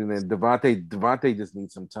 And then Devontae just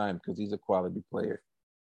needs some time because he's a quality player.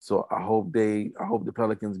 So I hope the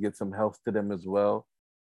Pelicans get some health to them as well.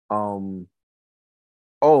 My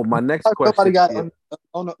next question. Nobody got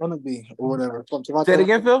on a B or whatever. Say it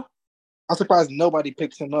again, Phil. I'm surprised nobody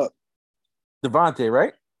picked him up. Devontae,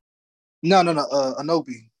 right? No.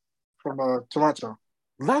 Anobi from Toronto.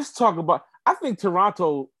 Let's talk about. I think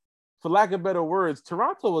Toronto, for lack of better words,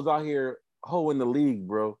 Toronto was out here hoeing the league,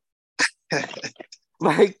 bro.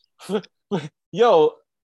 Like, yo,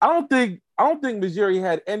 I don't think Missouri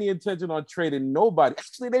had any intention on trading nobody.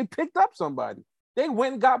 Actually, they picked up somebody. They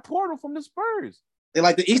went and got Portal from the Spurs. They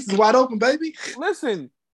like the East is wide open, baby. Listen,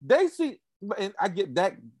 they see, and I get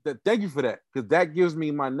that thank you for that, because that gives me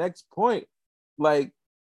my next point. Like,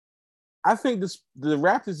 I think the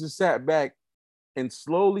Raptors just sat back and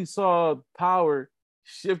slowly saw power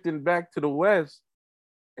shifting back to the West,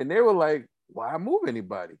 and they were like, why move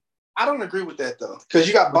anybody? I don't agree with that, though, because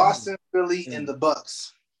you got Boston, Philly, and the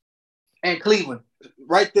Bucks, and Cleveland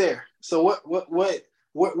right there. So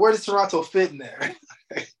where does Toronto fit in there?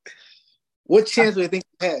 What chance do they think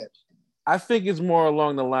they have? I think it's more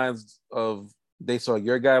along the lines of they saw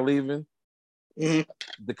your guy leaving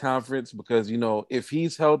the conference because, you know, if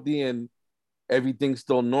he's healthy and everything's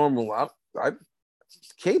still normal,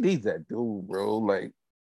 KD's that dude, bro. Like,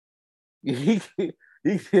 he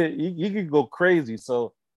could go crazy.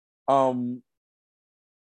 So, who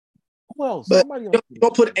else? But Somebody else. You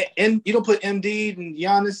don't put MD and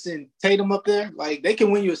Giannis and Tatum up there. Like, they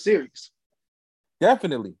can win you a series.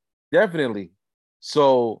 Definitely.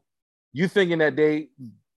 So, you thinking that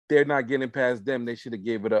they're not getting past them? They should have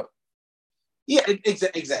gave it up. Yeah,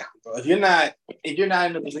 exactly, bro. If you're not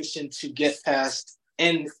in a position to get past,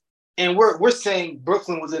 and we're saying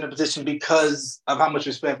Brooklyn was in a position because of how much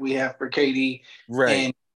respect we have for KD,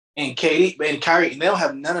 Right. and KD and Kyrie, and they don't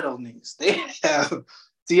have none of those niggas. They have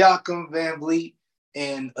Siakam, Van Vliet,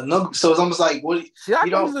 and another. So it's almost like what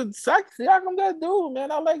Siakam's that dude,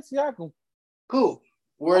 man. I like Siakam. Cool.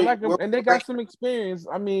 I like him, and they got some experience.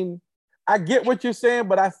 I mean, I get what you're saying,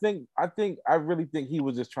 but I really think he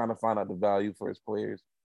was just trying to find out the value for his players.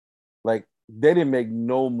 Like they didn't make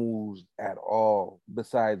no moves at all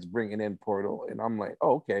besides bringing in Porto, and I'm like,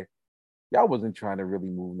 oh, okay, y'all wasn't trying to really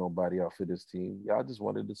move nobody off of this team. Y'all just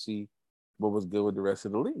wanted to see what was good with the rest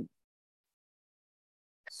of the league.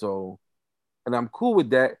 So, and I'm cool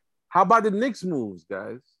with that. How about the Knicks moves,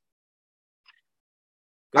 guys?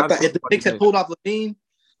 I thought if the Knicks had pulled off Levine,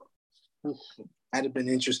 that'd have been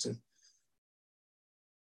interesting.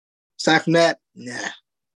 Aside from that, nah,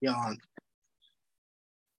 yawn.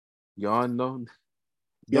 Yawn, no.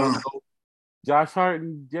 Yawn. No. Josh Hart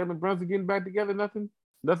and Jalen Brunson getting back together? Nothing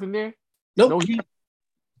there? Nope. No heat?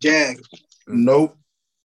 Jag. Nope.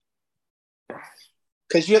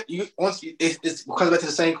 Because it comes back to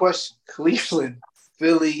the same question. Cleveland,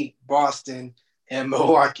 Philly, Boston, and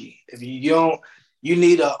Milwaukee. If you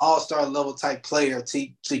need an all-star level type player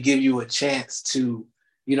to give you a chance to,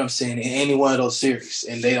 you know what I'm saying, in any one of those series.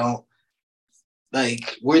 And they don't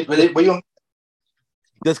where you.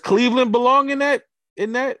 Does Cleveland belong in that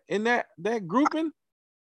grouping?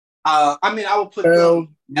 I mean, I would put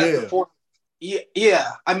them as the fourth.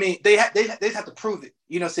 Yeah. I mean, they have to prove it.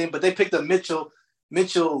 You know what I'm saying? But they picked up Mitchell.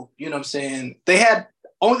 You know what I'm saying? They had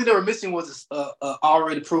only thing they were missing was a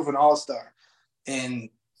already proven all-star, and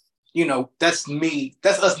you know that's me.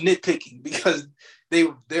 That's us nitpicking because they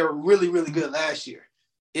were really really good last year.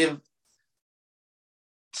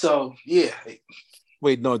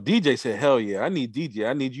 Wait, no. DJ said, "Hell yeah, I need DJ.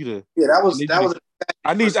 I need you to." Yeah, that was.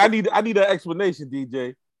 I need an explanation,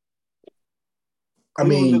 DJ. I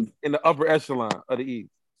mean, in the upper echelon of the East.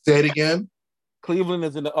 Say it again. Cleveland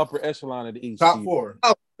is in the upper echelon of the East. Top four.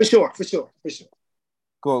 Oh, for sure.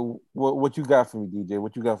 Go. What you got for me, DJ?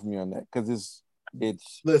 What you got for me on that? Because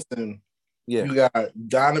it's. Listen. Yeah. You got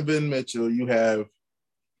Donovan Mitchell. You have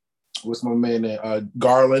what's my man there?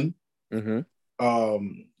 Garland. Mm-hmm.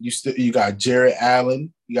 You got Jared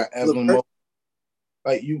Allen. You got Evan Mobley.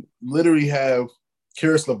 Like you literally have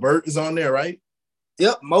Karis LeVert is on there, right?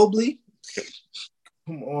 Yep, Mobley.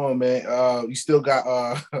 Come on, man. You still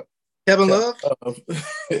got Kevin Love.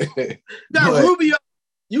 Rubio.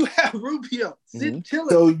 You have Rubio.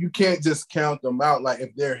 So you can't just count them out. Like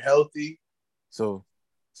if they're healthy. So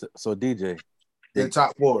DJ, they're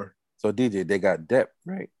top four. So DJ, they got depth,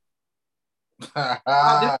 right?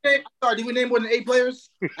 Sorry, did we name more than 8 players?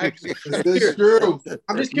 It's true.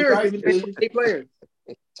 I'm just curious. Right, 8 players.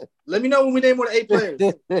 Let me know when we name more than 8 players.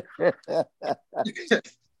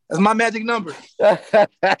 That's my magic number.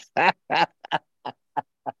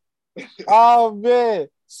 Oh man.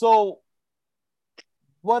 So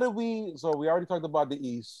we already talked about the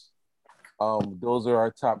East. Those are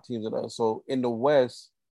our top teams. So in the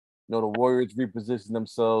West, you know, the Warriors repositioned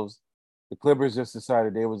themselves. The Clippers just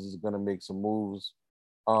decided they was just gonna make some moves.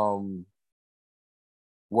 What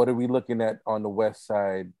are we looking at on the West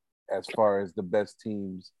side as far as the best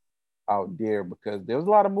teams out there? Because there was a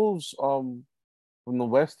lot of moves from the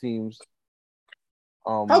West teams.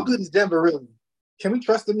 How good is Denver really? Can we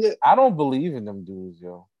trust them yet? I don't believe in them dudes,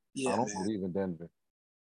 yo. Yeah, I don't believe in Denver.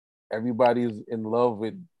 Everybody's in love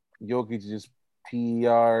with Jokic just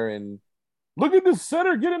PER and look at the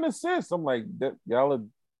center getting assists. I'm like, y'all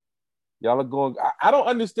are going. I don't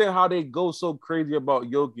understand how they go so crazy about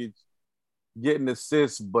Jokic getting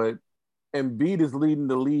assists, but Embiid is leading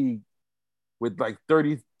the league with like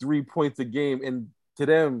 33 points a game, and to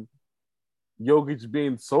them, Jokic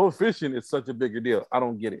being so efficient is such a bigger deal. I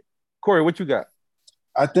don't get it. Corey, what you got?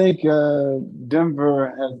 I think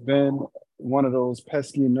Denver has been one of those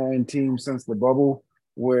pesky annoying teams since the bubble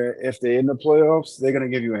where if they're in the playoffs, they're going to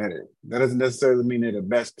give you a headache. That doesn't necessarily mean they're the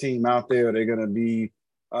best team out there. They're going to be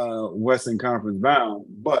Western Conference bound,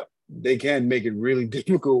 but they can make it really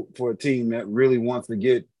difficult for a team that really wants to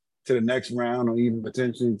get to the next round or even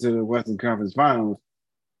potentially to the Western Conference Finals.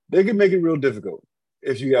 They can make it real difficult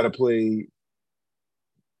if you got to play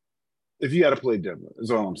Denver.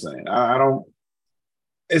 Is all I'm saying. I don't.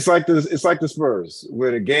 It's like the Spurs,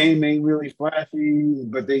 where the game ain't really flashy,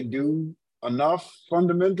 but they do enough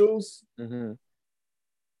fundamentals to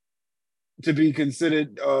be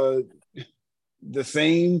considered the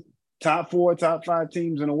same top 4, top 5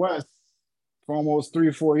 teams in the West for almost 3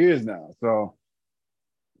 or 4 years now. So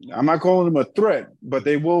I'm not calling them a threat, but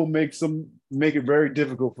they will make some make it very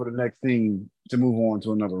difficult for the next team to move on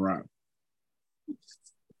to another round.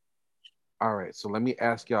 All right, so let me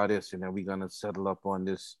ask y'all this, and then we're gonna settle up on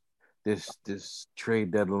this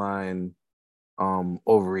trade deadline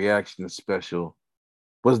overreaction special.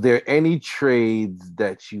 Was there any trades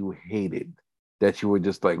that you hated that you were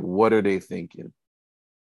just like, what are they thinking?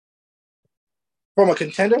 From a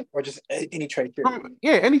contender or just any trade period?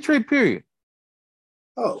 Yeah, any trade period.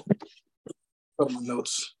 Oh, put my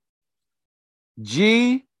notes.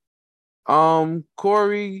 G,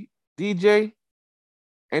 Corey, DJ,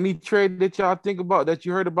 any trade that y'all think about that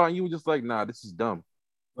you heard about and you were just like, nah, this is dumb.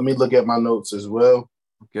 Let me look at my notes as well.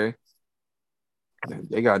 Okay.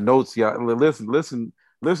 They got notes, y'all. Listen to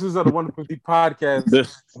the 150 podcast.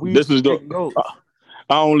 This is the notes.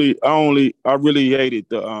 I really hated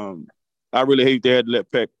I really hate they had to let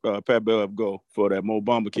Pat Bev go for that Mo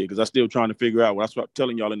Bamba kid because I'm still trying to figure out what I was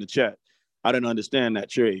telling y'all in the chat. I didn't understand that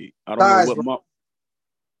trade. I don't know what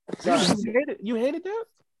You hated that?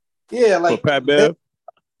 Yeah, like for Pat Bev.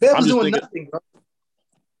 Bev was doing nothing, bro.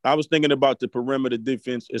 I was thinking about the perimeter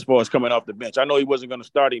defense as far as coming off the bench. I know he wasn't going to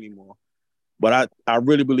start anymore, but I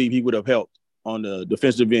really believe he would have helped on the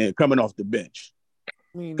defensive end coming off the bench.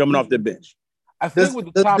 I think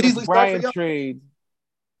with the Thomas Bryant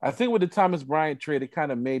trade, it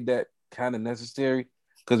kind of made that kind of necessary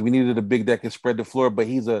because we needed a big that can spread the floor. But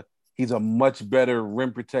he's a much better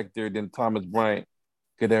rim protector than Thomas Bryant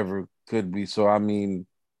could be. So I mean,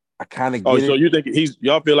 I kind of get it. So you think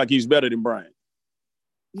y'all feel like he's better than Bryant?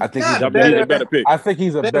 I think he's a better pick. I think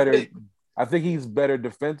he's better. I think he's better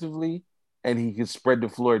defensively, and he can spread the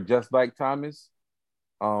floor just like Thomas.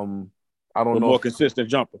 I don't know. More consistent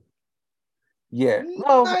jumper. Yeah,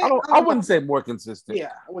 no, I wouldn't say more consistent.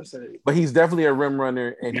 Yeah, I wouldn't say that. But he's definitely a rim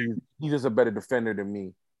runner, and he's just a better defender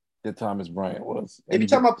than Thomas Bryant was. If you're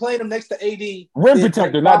talking about playing him next to AD, rim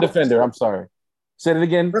protector, not defender. I'm sorry. Say it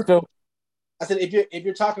again, Phil. I said if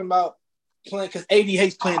you're talking about playing because AD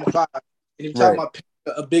hates playing the five, and if you're talking about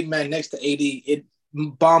a big man next to AD,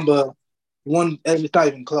 Bamba one. It's not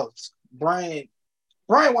even close. Bryant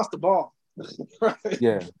wants the ball.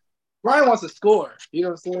 Yeah, Bryant wants to score. You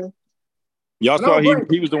know what I'm saying? Y'all saw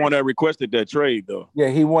he was the one that requested that trade, though. Yeah,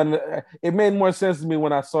 he won. It made more sense to me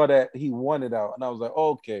when I saw that he won it out, and I was like,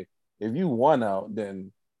 oh, okay, if you won out,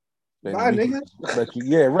 then bye, nigga.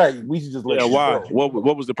 Yeah, right. We should just let you why? go.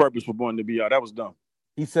 What was the purpose for wanting to be out? That was dumb.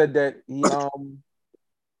 He said that he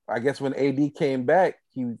I guess when AD came back,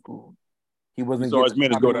 he wasn't getting his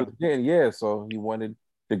minutes go down. Yeah, so he wanted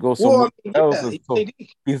to go somewhere else. So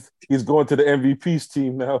he's going to the MVP's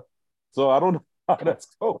team now. So I don't know how that's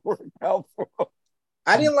going to work out for him.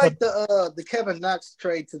 I didn't like the Kevin Knox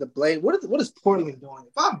trade to the Blade. What is Portland doing?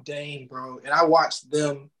 If I'm Dame, bro, and I watched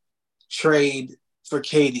them trade for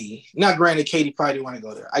KD, now granted, KD probably didn't want to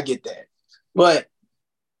go there. I get that. But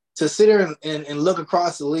to sit there and look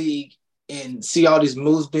across the league and see all these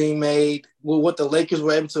moves being made, with what the Lakers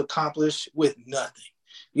were able to accomplish with nothing.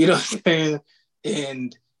 You know what I'm saying?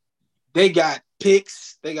 And they got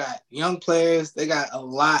picks, they got young players, they got a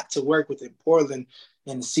lot to work with in Portland,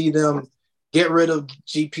 and to see them get rid of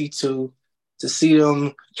GP2, to see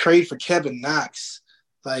them trade for Kevin Knox,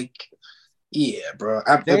 like, yeah, bro.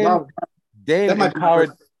 Dame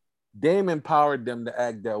empowered them to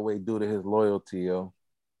act that way due to his loyalty, yo.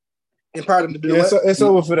 Empowered them to do it's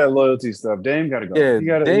over for that loyalty stuff. Dame got to go.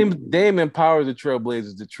 Yeah, Dame empowers the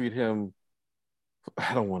Trailblazers to treat him.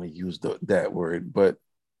 I don't want to use that word, but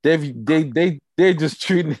they're just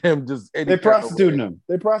treating him just. They're prostituting him.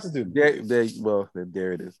 They're prostituting.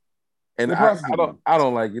 There it is. And I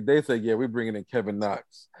don't like it. They say, yeah, we're bringing in Kevin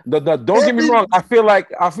Knox. Don't get me wrong. I feel like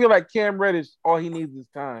Cam Reddish, all he needs is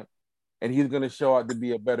time, and he's going to show out to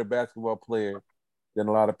be a better basketball player than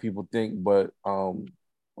a lot of people think. But all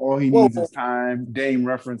he needs is time. Dame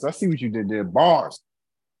reference. I see what you did there. Bars.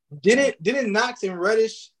 Didn't Knox and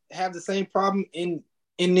Reddish have the same problem in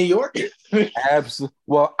New York? Absolutely.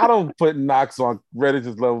 Well, I don't put Knox on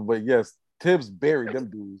Reddish's level, but yes, Tibbs buried them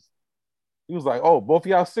dudes. He was like, "Oh, both of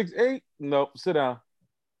y'all 6'8"? Nope, sit down."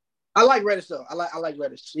 I like Reddish though. I like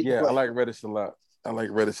Reddish. Yeah, I like Reddish a lot.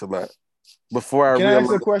 Before Can I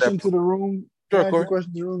ask a question to the room? Sure, Can I ask a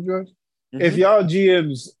question to the room, George? Mm-hmm. If y'all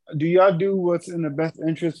GMs, do y'all do what's in the best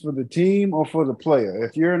interest for the team or for the player?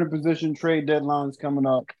 If you're in a position, trade deadline's coming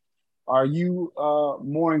up, are you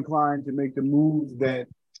more inclined to make the move that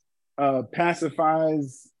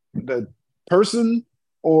pacifies the person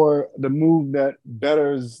or the move that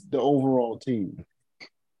betters the overall team?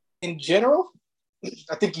 In general,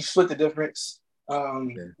 I think you split the difference.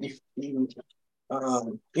 It's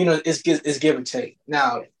give and take.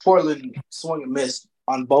 Now, Portland swung and missed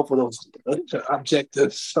on both of those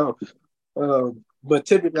objectives. So But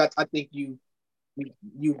typically, I think you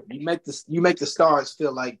make the stars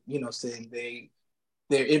feel like saying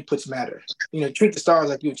their inputs matter. Treat the stars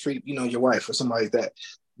like you would treat your wife or somebody like that.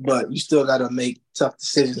 But you still got to make tough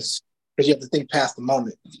decisions because you have to think past the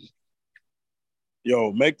moment.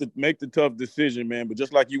 Yo, make the tough decision, man. But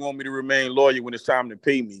just like you want me to remain loyal when it's time to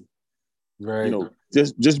pay me, Right.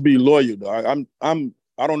 Just be loyal. Though.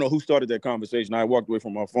 I don't know who started that conversation. I walked away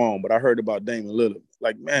from my phone, but I heard about Damon Lillard.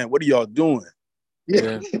 Like, man, what are y'all doing?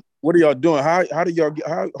 Yeah. What are y'all doing? How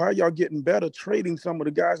are y'all getting better trading some of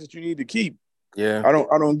the guys that you need to keep? Yeah. I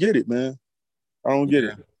don't get it, man. I don't get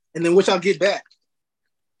it. And then what y'all get back?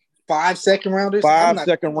 5 second rounders? 5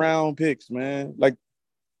 second round picks, man. Like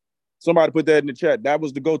somebody put that in the chat. That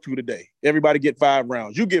was the go-to today. Everybody get 5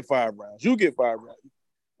 rounds. You get 5 rounds. You get 5 rounds.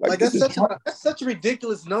 Like that's such a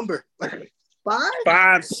ridiculous number. Like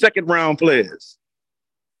 5 second round players.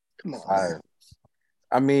 Come on. 5.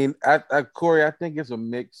 I mean, Corey, I think it's a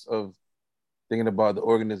mix of thinking about the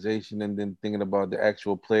organization and then thinking about the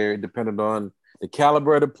actual player, depending on the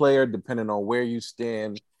caliber of the player, depending on where you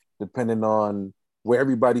stand, depending on where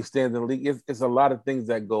everybody stands in the league. It's a lot of things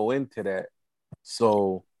that go into that.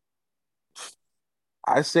 So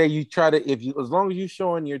I say you try to, as long as you're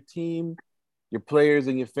showing your team, your players,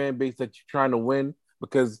 and your fan base that you're trying to win,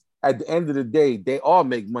 because at the end of the day, they all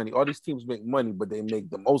make money. All these teams make money, but they make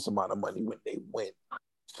the most amount of money when they win.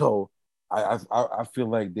 So I feel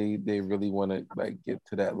like they really want to like get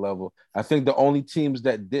to that level. I think the only teams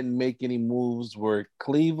that didn't make any moves were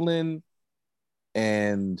Cleveland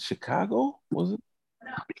and Chicago. Was it?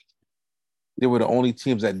 They were the only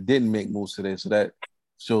teams that didn't make moves today. So that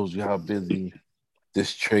shows you how busy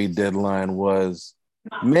this trade deadline was.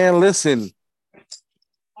 Man, listen,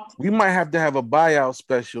 we might have to have a buyout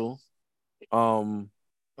special. I'm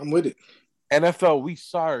with it. NFL, we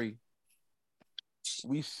sorry.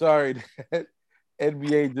 We sorry that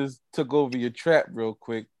NBA just took over your trap real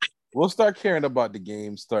quick. We'll start caring about the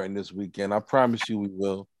game starting this weekend. I promise you we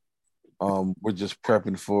will. We're just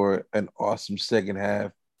prepping for an awesome second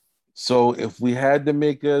half. So if we had to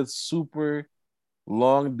make a super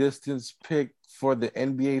long distance pick for the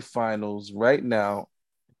NBA finals right now,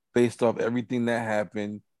 based off everything that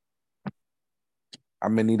happened,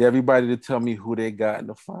 I'm gonna need everybody to tell me who they got in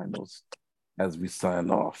the finals as we sign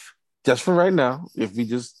off. Just for right now. If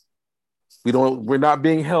we're not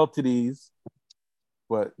being held to these,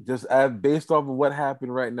 but just based off of what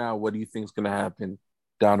happened right now, what do you think is gonna happen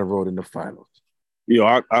down the road in the finals?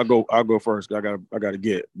 I'll go first. I gotta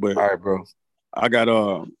get. But all right, bro. I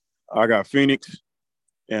got Phoenix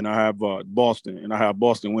and I have Boston, and I have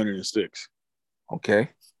Boston winning in 6. Okay.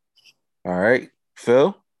 All right.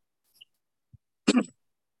 Phil?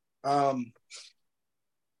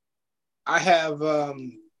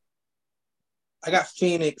 I got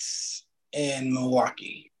Phoenix and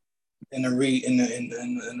Milwaukee in the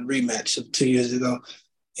rematch of 2 years ago,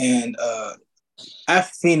 and I have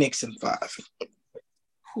Phoenix in 5.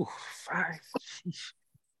 Whew, 5.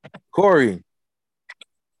 Corey.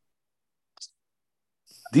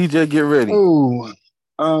 DJ, get ready. Oh,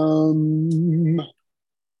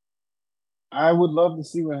 I would love to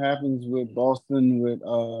see what happens with Boston with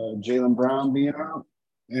Jaylen Brown being out,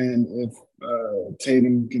 and if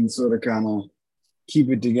Tatum can sort of kind of keep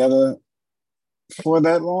it together for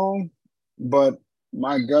that long. But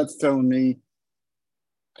my gut's telling me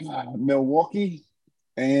Milwaukee,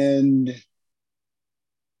 and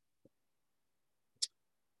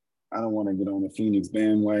I don't want to get on the Phoenix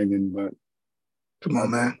bandwagon, but come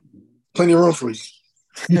on, man, plenty of room for you.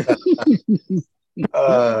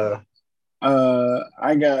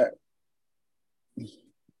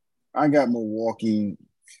 I got Milwaukee.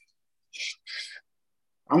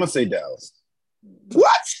 I'm gonna say Dallas.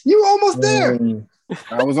 What? You were almost there.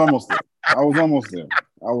 I was almost there.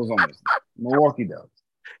 Milwaukee, Dallas.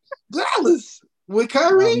 Dallas with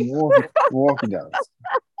Kyrie. Milwaukee, Dallas.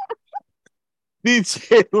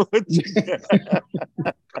 DJ,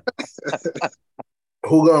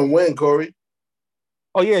 Who gonna win, Corey?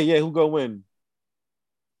 Oh yeah. Who gonna win?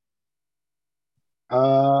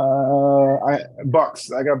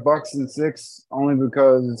 Bucks. I got Bucks in 6 only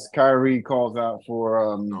because Kyrie calls out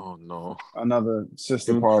for another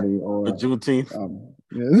sister party or Juneteenth.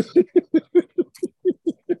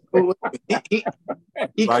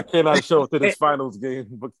 I cannot show up to this finals game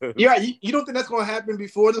because you don't think that's gonna happen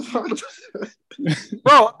before the finals?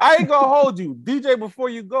 Bro, I ain't gonna hold you, DJ. Before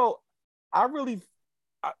you go,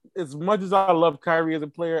 as much as I love Kyrie as a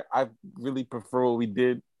player, I really prefer what we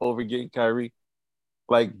did over getting Kyrie.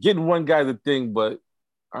 Like getting one guy's a thing, but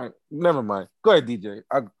all right, never mind. Go ahead, DJ.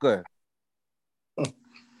 Go ahead.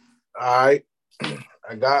 All right,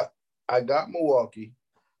 I got I got Milwaukee.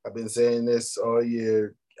 I've been saying this all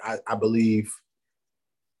year. I believe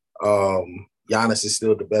Giannis is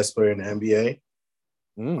still the best player in the NBA.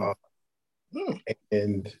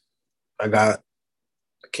 And I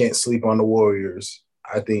can't sleep on the Warriors.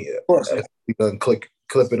 I think we're gonna click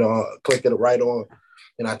it right on,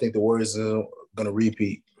 and I think the Warriors are gonna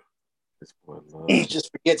repeat.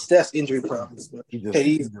 Just forget Steph's injury problems.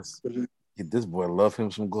 This boy love him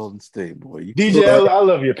some Golden State, boy. DJ, I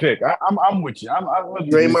love your pick. I'm with you. I love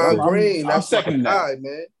you. Draymond Green, I'm that's seconding my guy, that,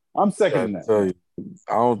 man. I'm seconding that. Tell you,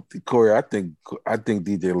 I don't think Corey. I think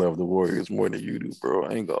DJ love the Warriors more than you do, bro.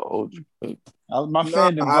 I ain't gonna hold you. My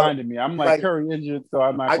fandom blinded me. I'm like Curry injured, so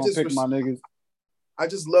I'm not gonna pick my niggas. I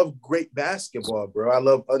just love great basketball, bro. I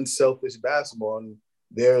love unselfish basketball, and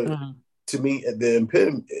they're to me the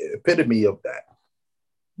epitome of that.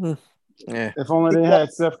 Yeah. If only they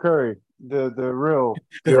had Seth Curry, the real.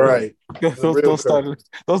 You're right. Don't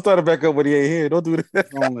start it back up when he ain't here. Don't do that.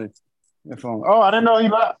 If only. Oh, I didn't know he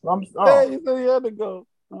left. Yeah, he said he had to go.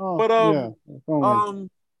 Oh, but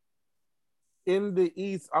in the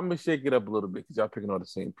East, I'm gonna shake it up a little bit because y'all picking all the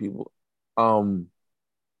same people. I'm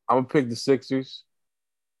gonna pick the Sixers.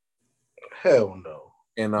 Hell no.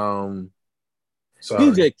 And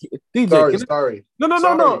sorry. DJ, sorry.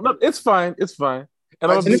 No, it's fine.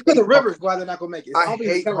 And it's because of Rivers why they're not gonna make it. I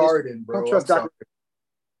hate Harden, bro. Don't trust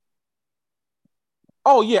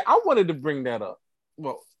Oh yeah, I wanted to bring that up.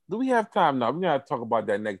 Well, do we have time now? We're gonna talk about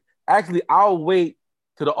that next. Actually, I'll wait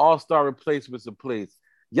till the All-Star replacements in place.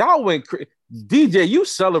 Y'all went DJ, you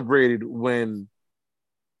celebrated when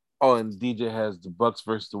and DJ has the Bucks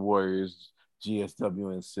versus the Warriors,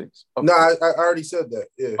 GSW in 6. Okay. No, I already said that.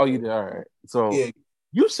 Yeah. Oh, you did? All right. So yeah.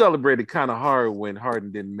 You celebrated kind of hard when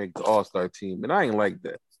Harden didn't make the All-Star team, and I ain't like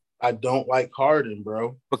that. I don't like Harden,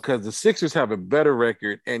 bro. Because the Sixers have a better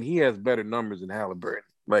record, and he has better numbers than Halliburton.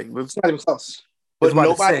 Like, it's not even close. But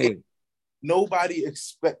nobody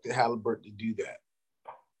expected Halliburton to do that.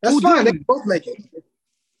 That's fine. They both make it.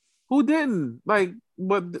 Who didn't? Like,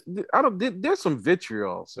 but I don't. There's some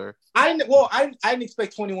vitriol, sir. I didn't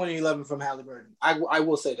expect 21 and 11 from Halliburton. I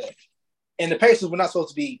will say that. And the Pacers were not supposed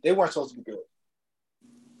to be. They weren't supposed to be good.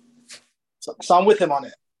 So I'm with him on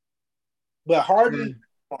that. But Harden,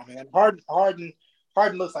 come on, man.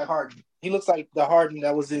 Harden looks like Harden. He looks like the Harden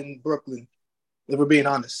that was in Brooklyn. If we're being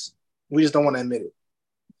honest, we just don't want to admit it.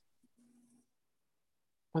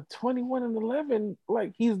 But 21 and 11,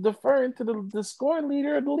 like, he's deferring to the scoring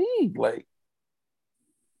leader of the league. Like,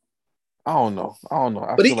 I don't know.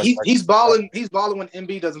 But he's balling. He's balling when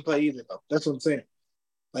MB doesn't play either, though. That's what I'm saying.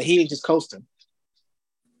 Like, he ain't just coasting.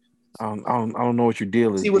 I don't know what your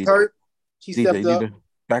deal is. He was hurt. He stepped up.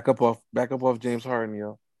 Back up off James Harden,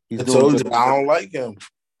 yo. I told you I don't like him.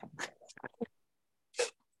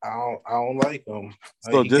 I don't like him.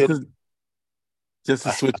 So just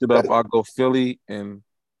to switch it up, I'll go Philly and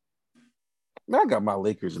I got my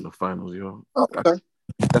Lakers in the finals, yo. Okay.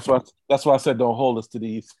 That's why I said don't hold us to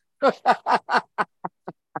these.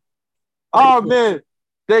 Oh man,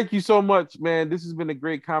 thank you so much, man. This has been a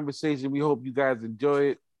great conversation. We hope you guys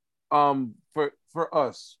enjoy it. For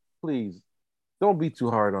us, please don't be too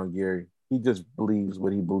hard on Gary. He just believes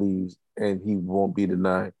what he believes, and he won't be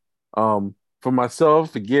denied. For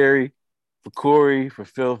myself, for Gary, for Corey, for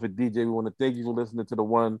Phil, for DJ, we want to thank you for listening to the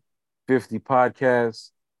 150 podcast.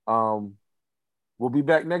 We'll be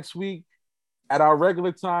back next week at our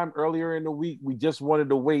regular time. Earlier in the week, we just wanted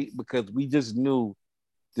to wait because we just knew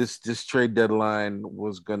this trade deadline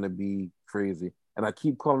was going to be crazy. And I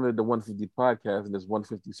keep calling it the 150 podcast, and it's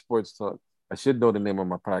 150 Sports Talk. I should know the name of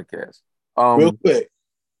my podcast. Real quick.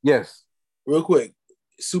 Yes. Real quick.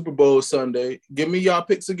 Super Bowl Sunday. Give me y'all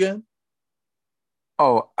picks again.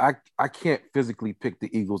 Oh, I can't physically pick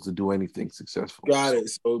the Eagles to do anything successful. Got it.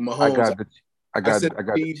 So Mahomes. I got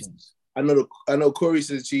the Chiefs. I know Corey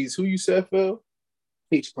says Chiefs. Who you said, Phil?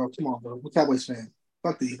 Peach, bro. Come on, bro. We're Cowboys fan.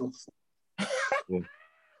 Fuck the Eagles. Yeah.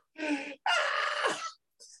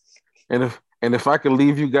 And if I could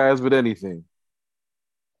leave you guys with anything.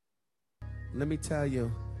 Let me tell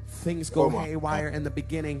you, things go haywire in the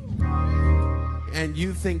beginning, and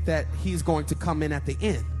you think that he's going to come in at the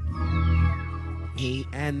end.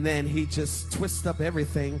 And then he just twists up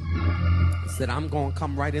everything. Said, I'm going to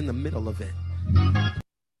come right in the middle of it.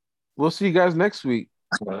 We'll see you guys next week.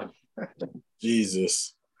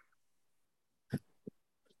 Jesus.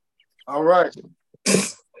 All right.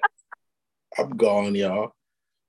 I'm gone, y'all.